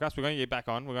being on the podcast. We're going to get you back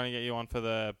on. We're going to get you on for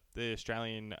the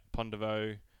Australian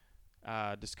Pondevo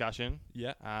discussion.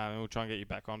 Yeah. And we'll try and get you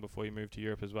back on before you move to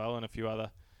Europe as well, and a few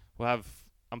other.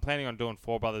 I'm planning on doing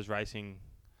 4 Brothers Racing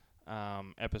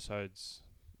episodes,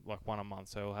 like one a month.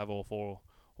 So we'll have all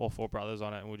four brothers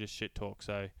on it, and we'll just shit talk.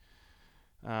 So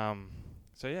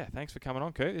yeah, thanks for coming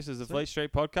on, Kurt. This is the Vliet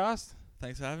Street Podcast.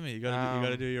 Thanks for having me. You got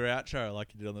to do your outro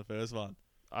like you did on the first one.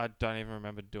 I don't even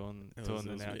remember doing the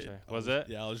outro. Weird. Was it?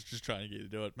 Yeah, I was just trying to get you to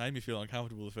do it. Made me feel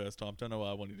uncomfortable the first time. Don't know why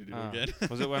I wanted to do it again.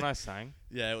 Was it when I sang?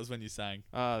 Yeah, it was when you sang.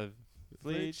 The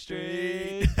Vliet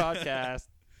Street Podcast.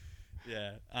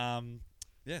 Yeah.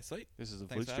 Yeah, sweet. This is a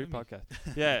Thanks Vliet for Street having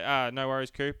me. Podcast. Yeah, no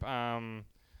worries, Coop.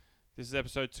 This is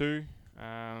episode 2.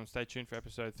 Stay tuned for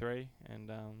episode 3, and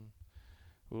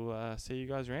we'll see you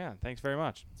guys around. Thanks very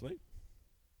much. Sweet.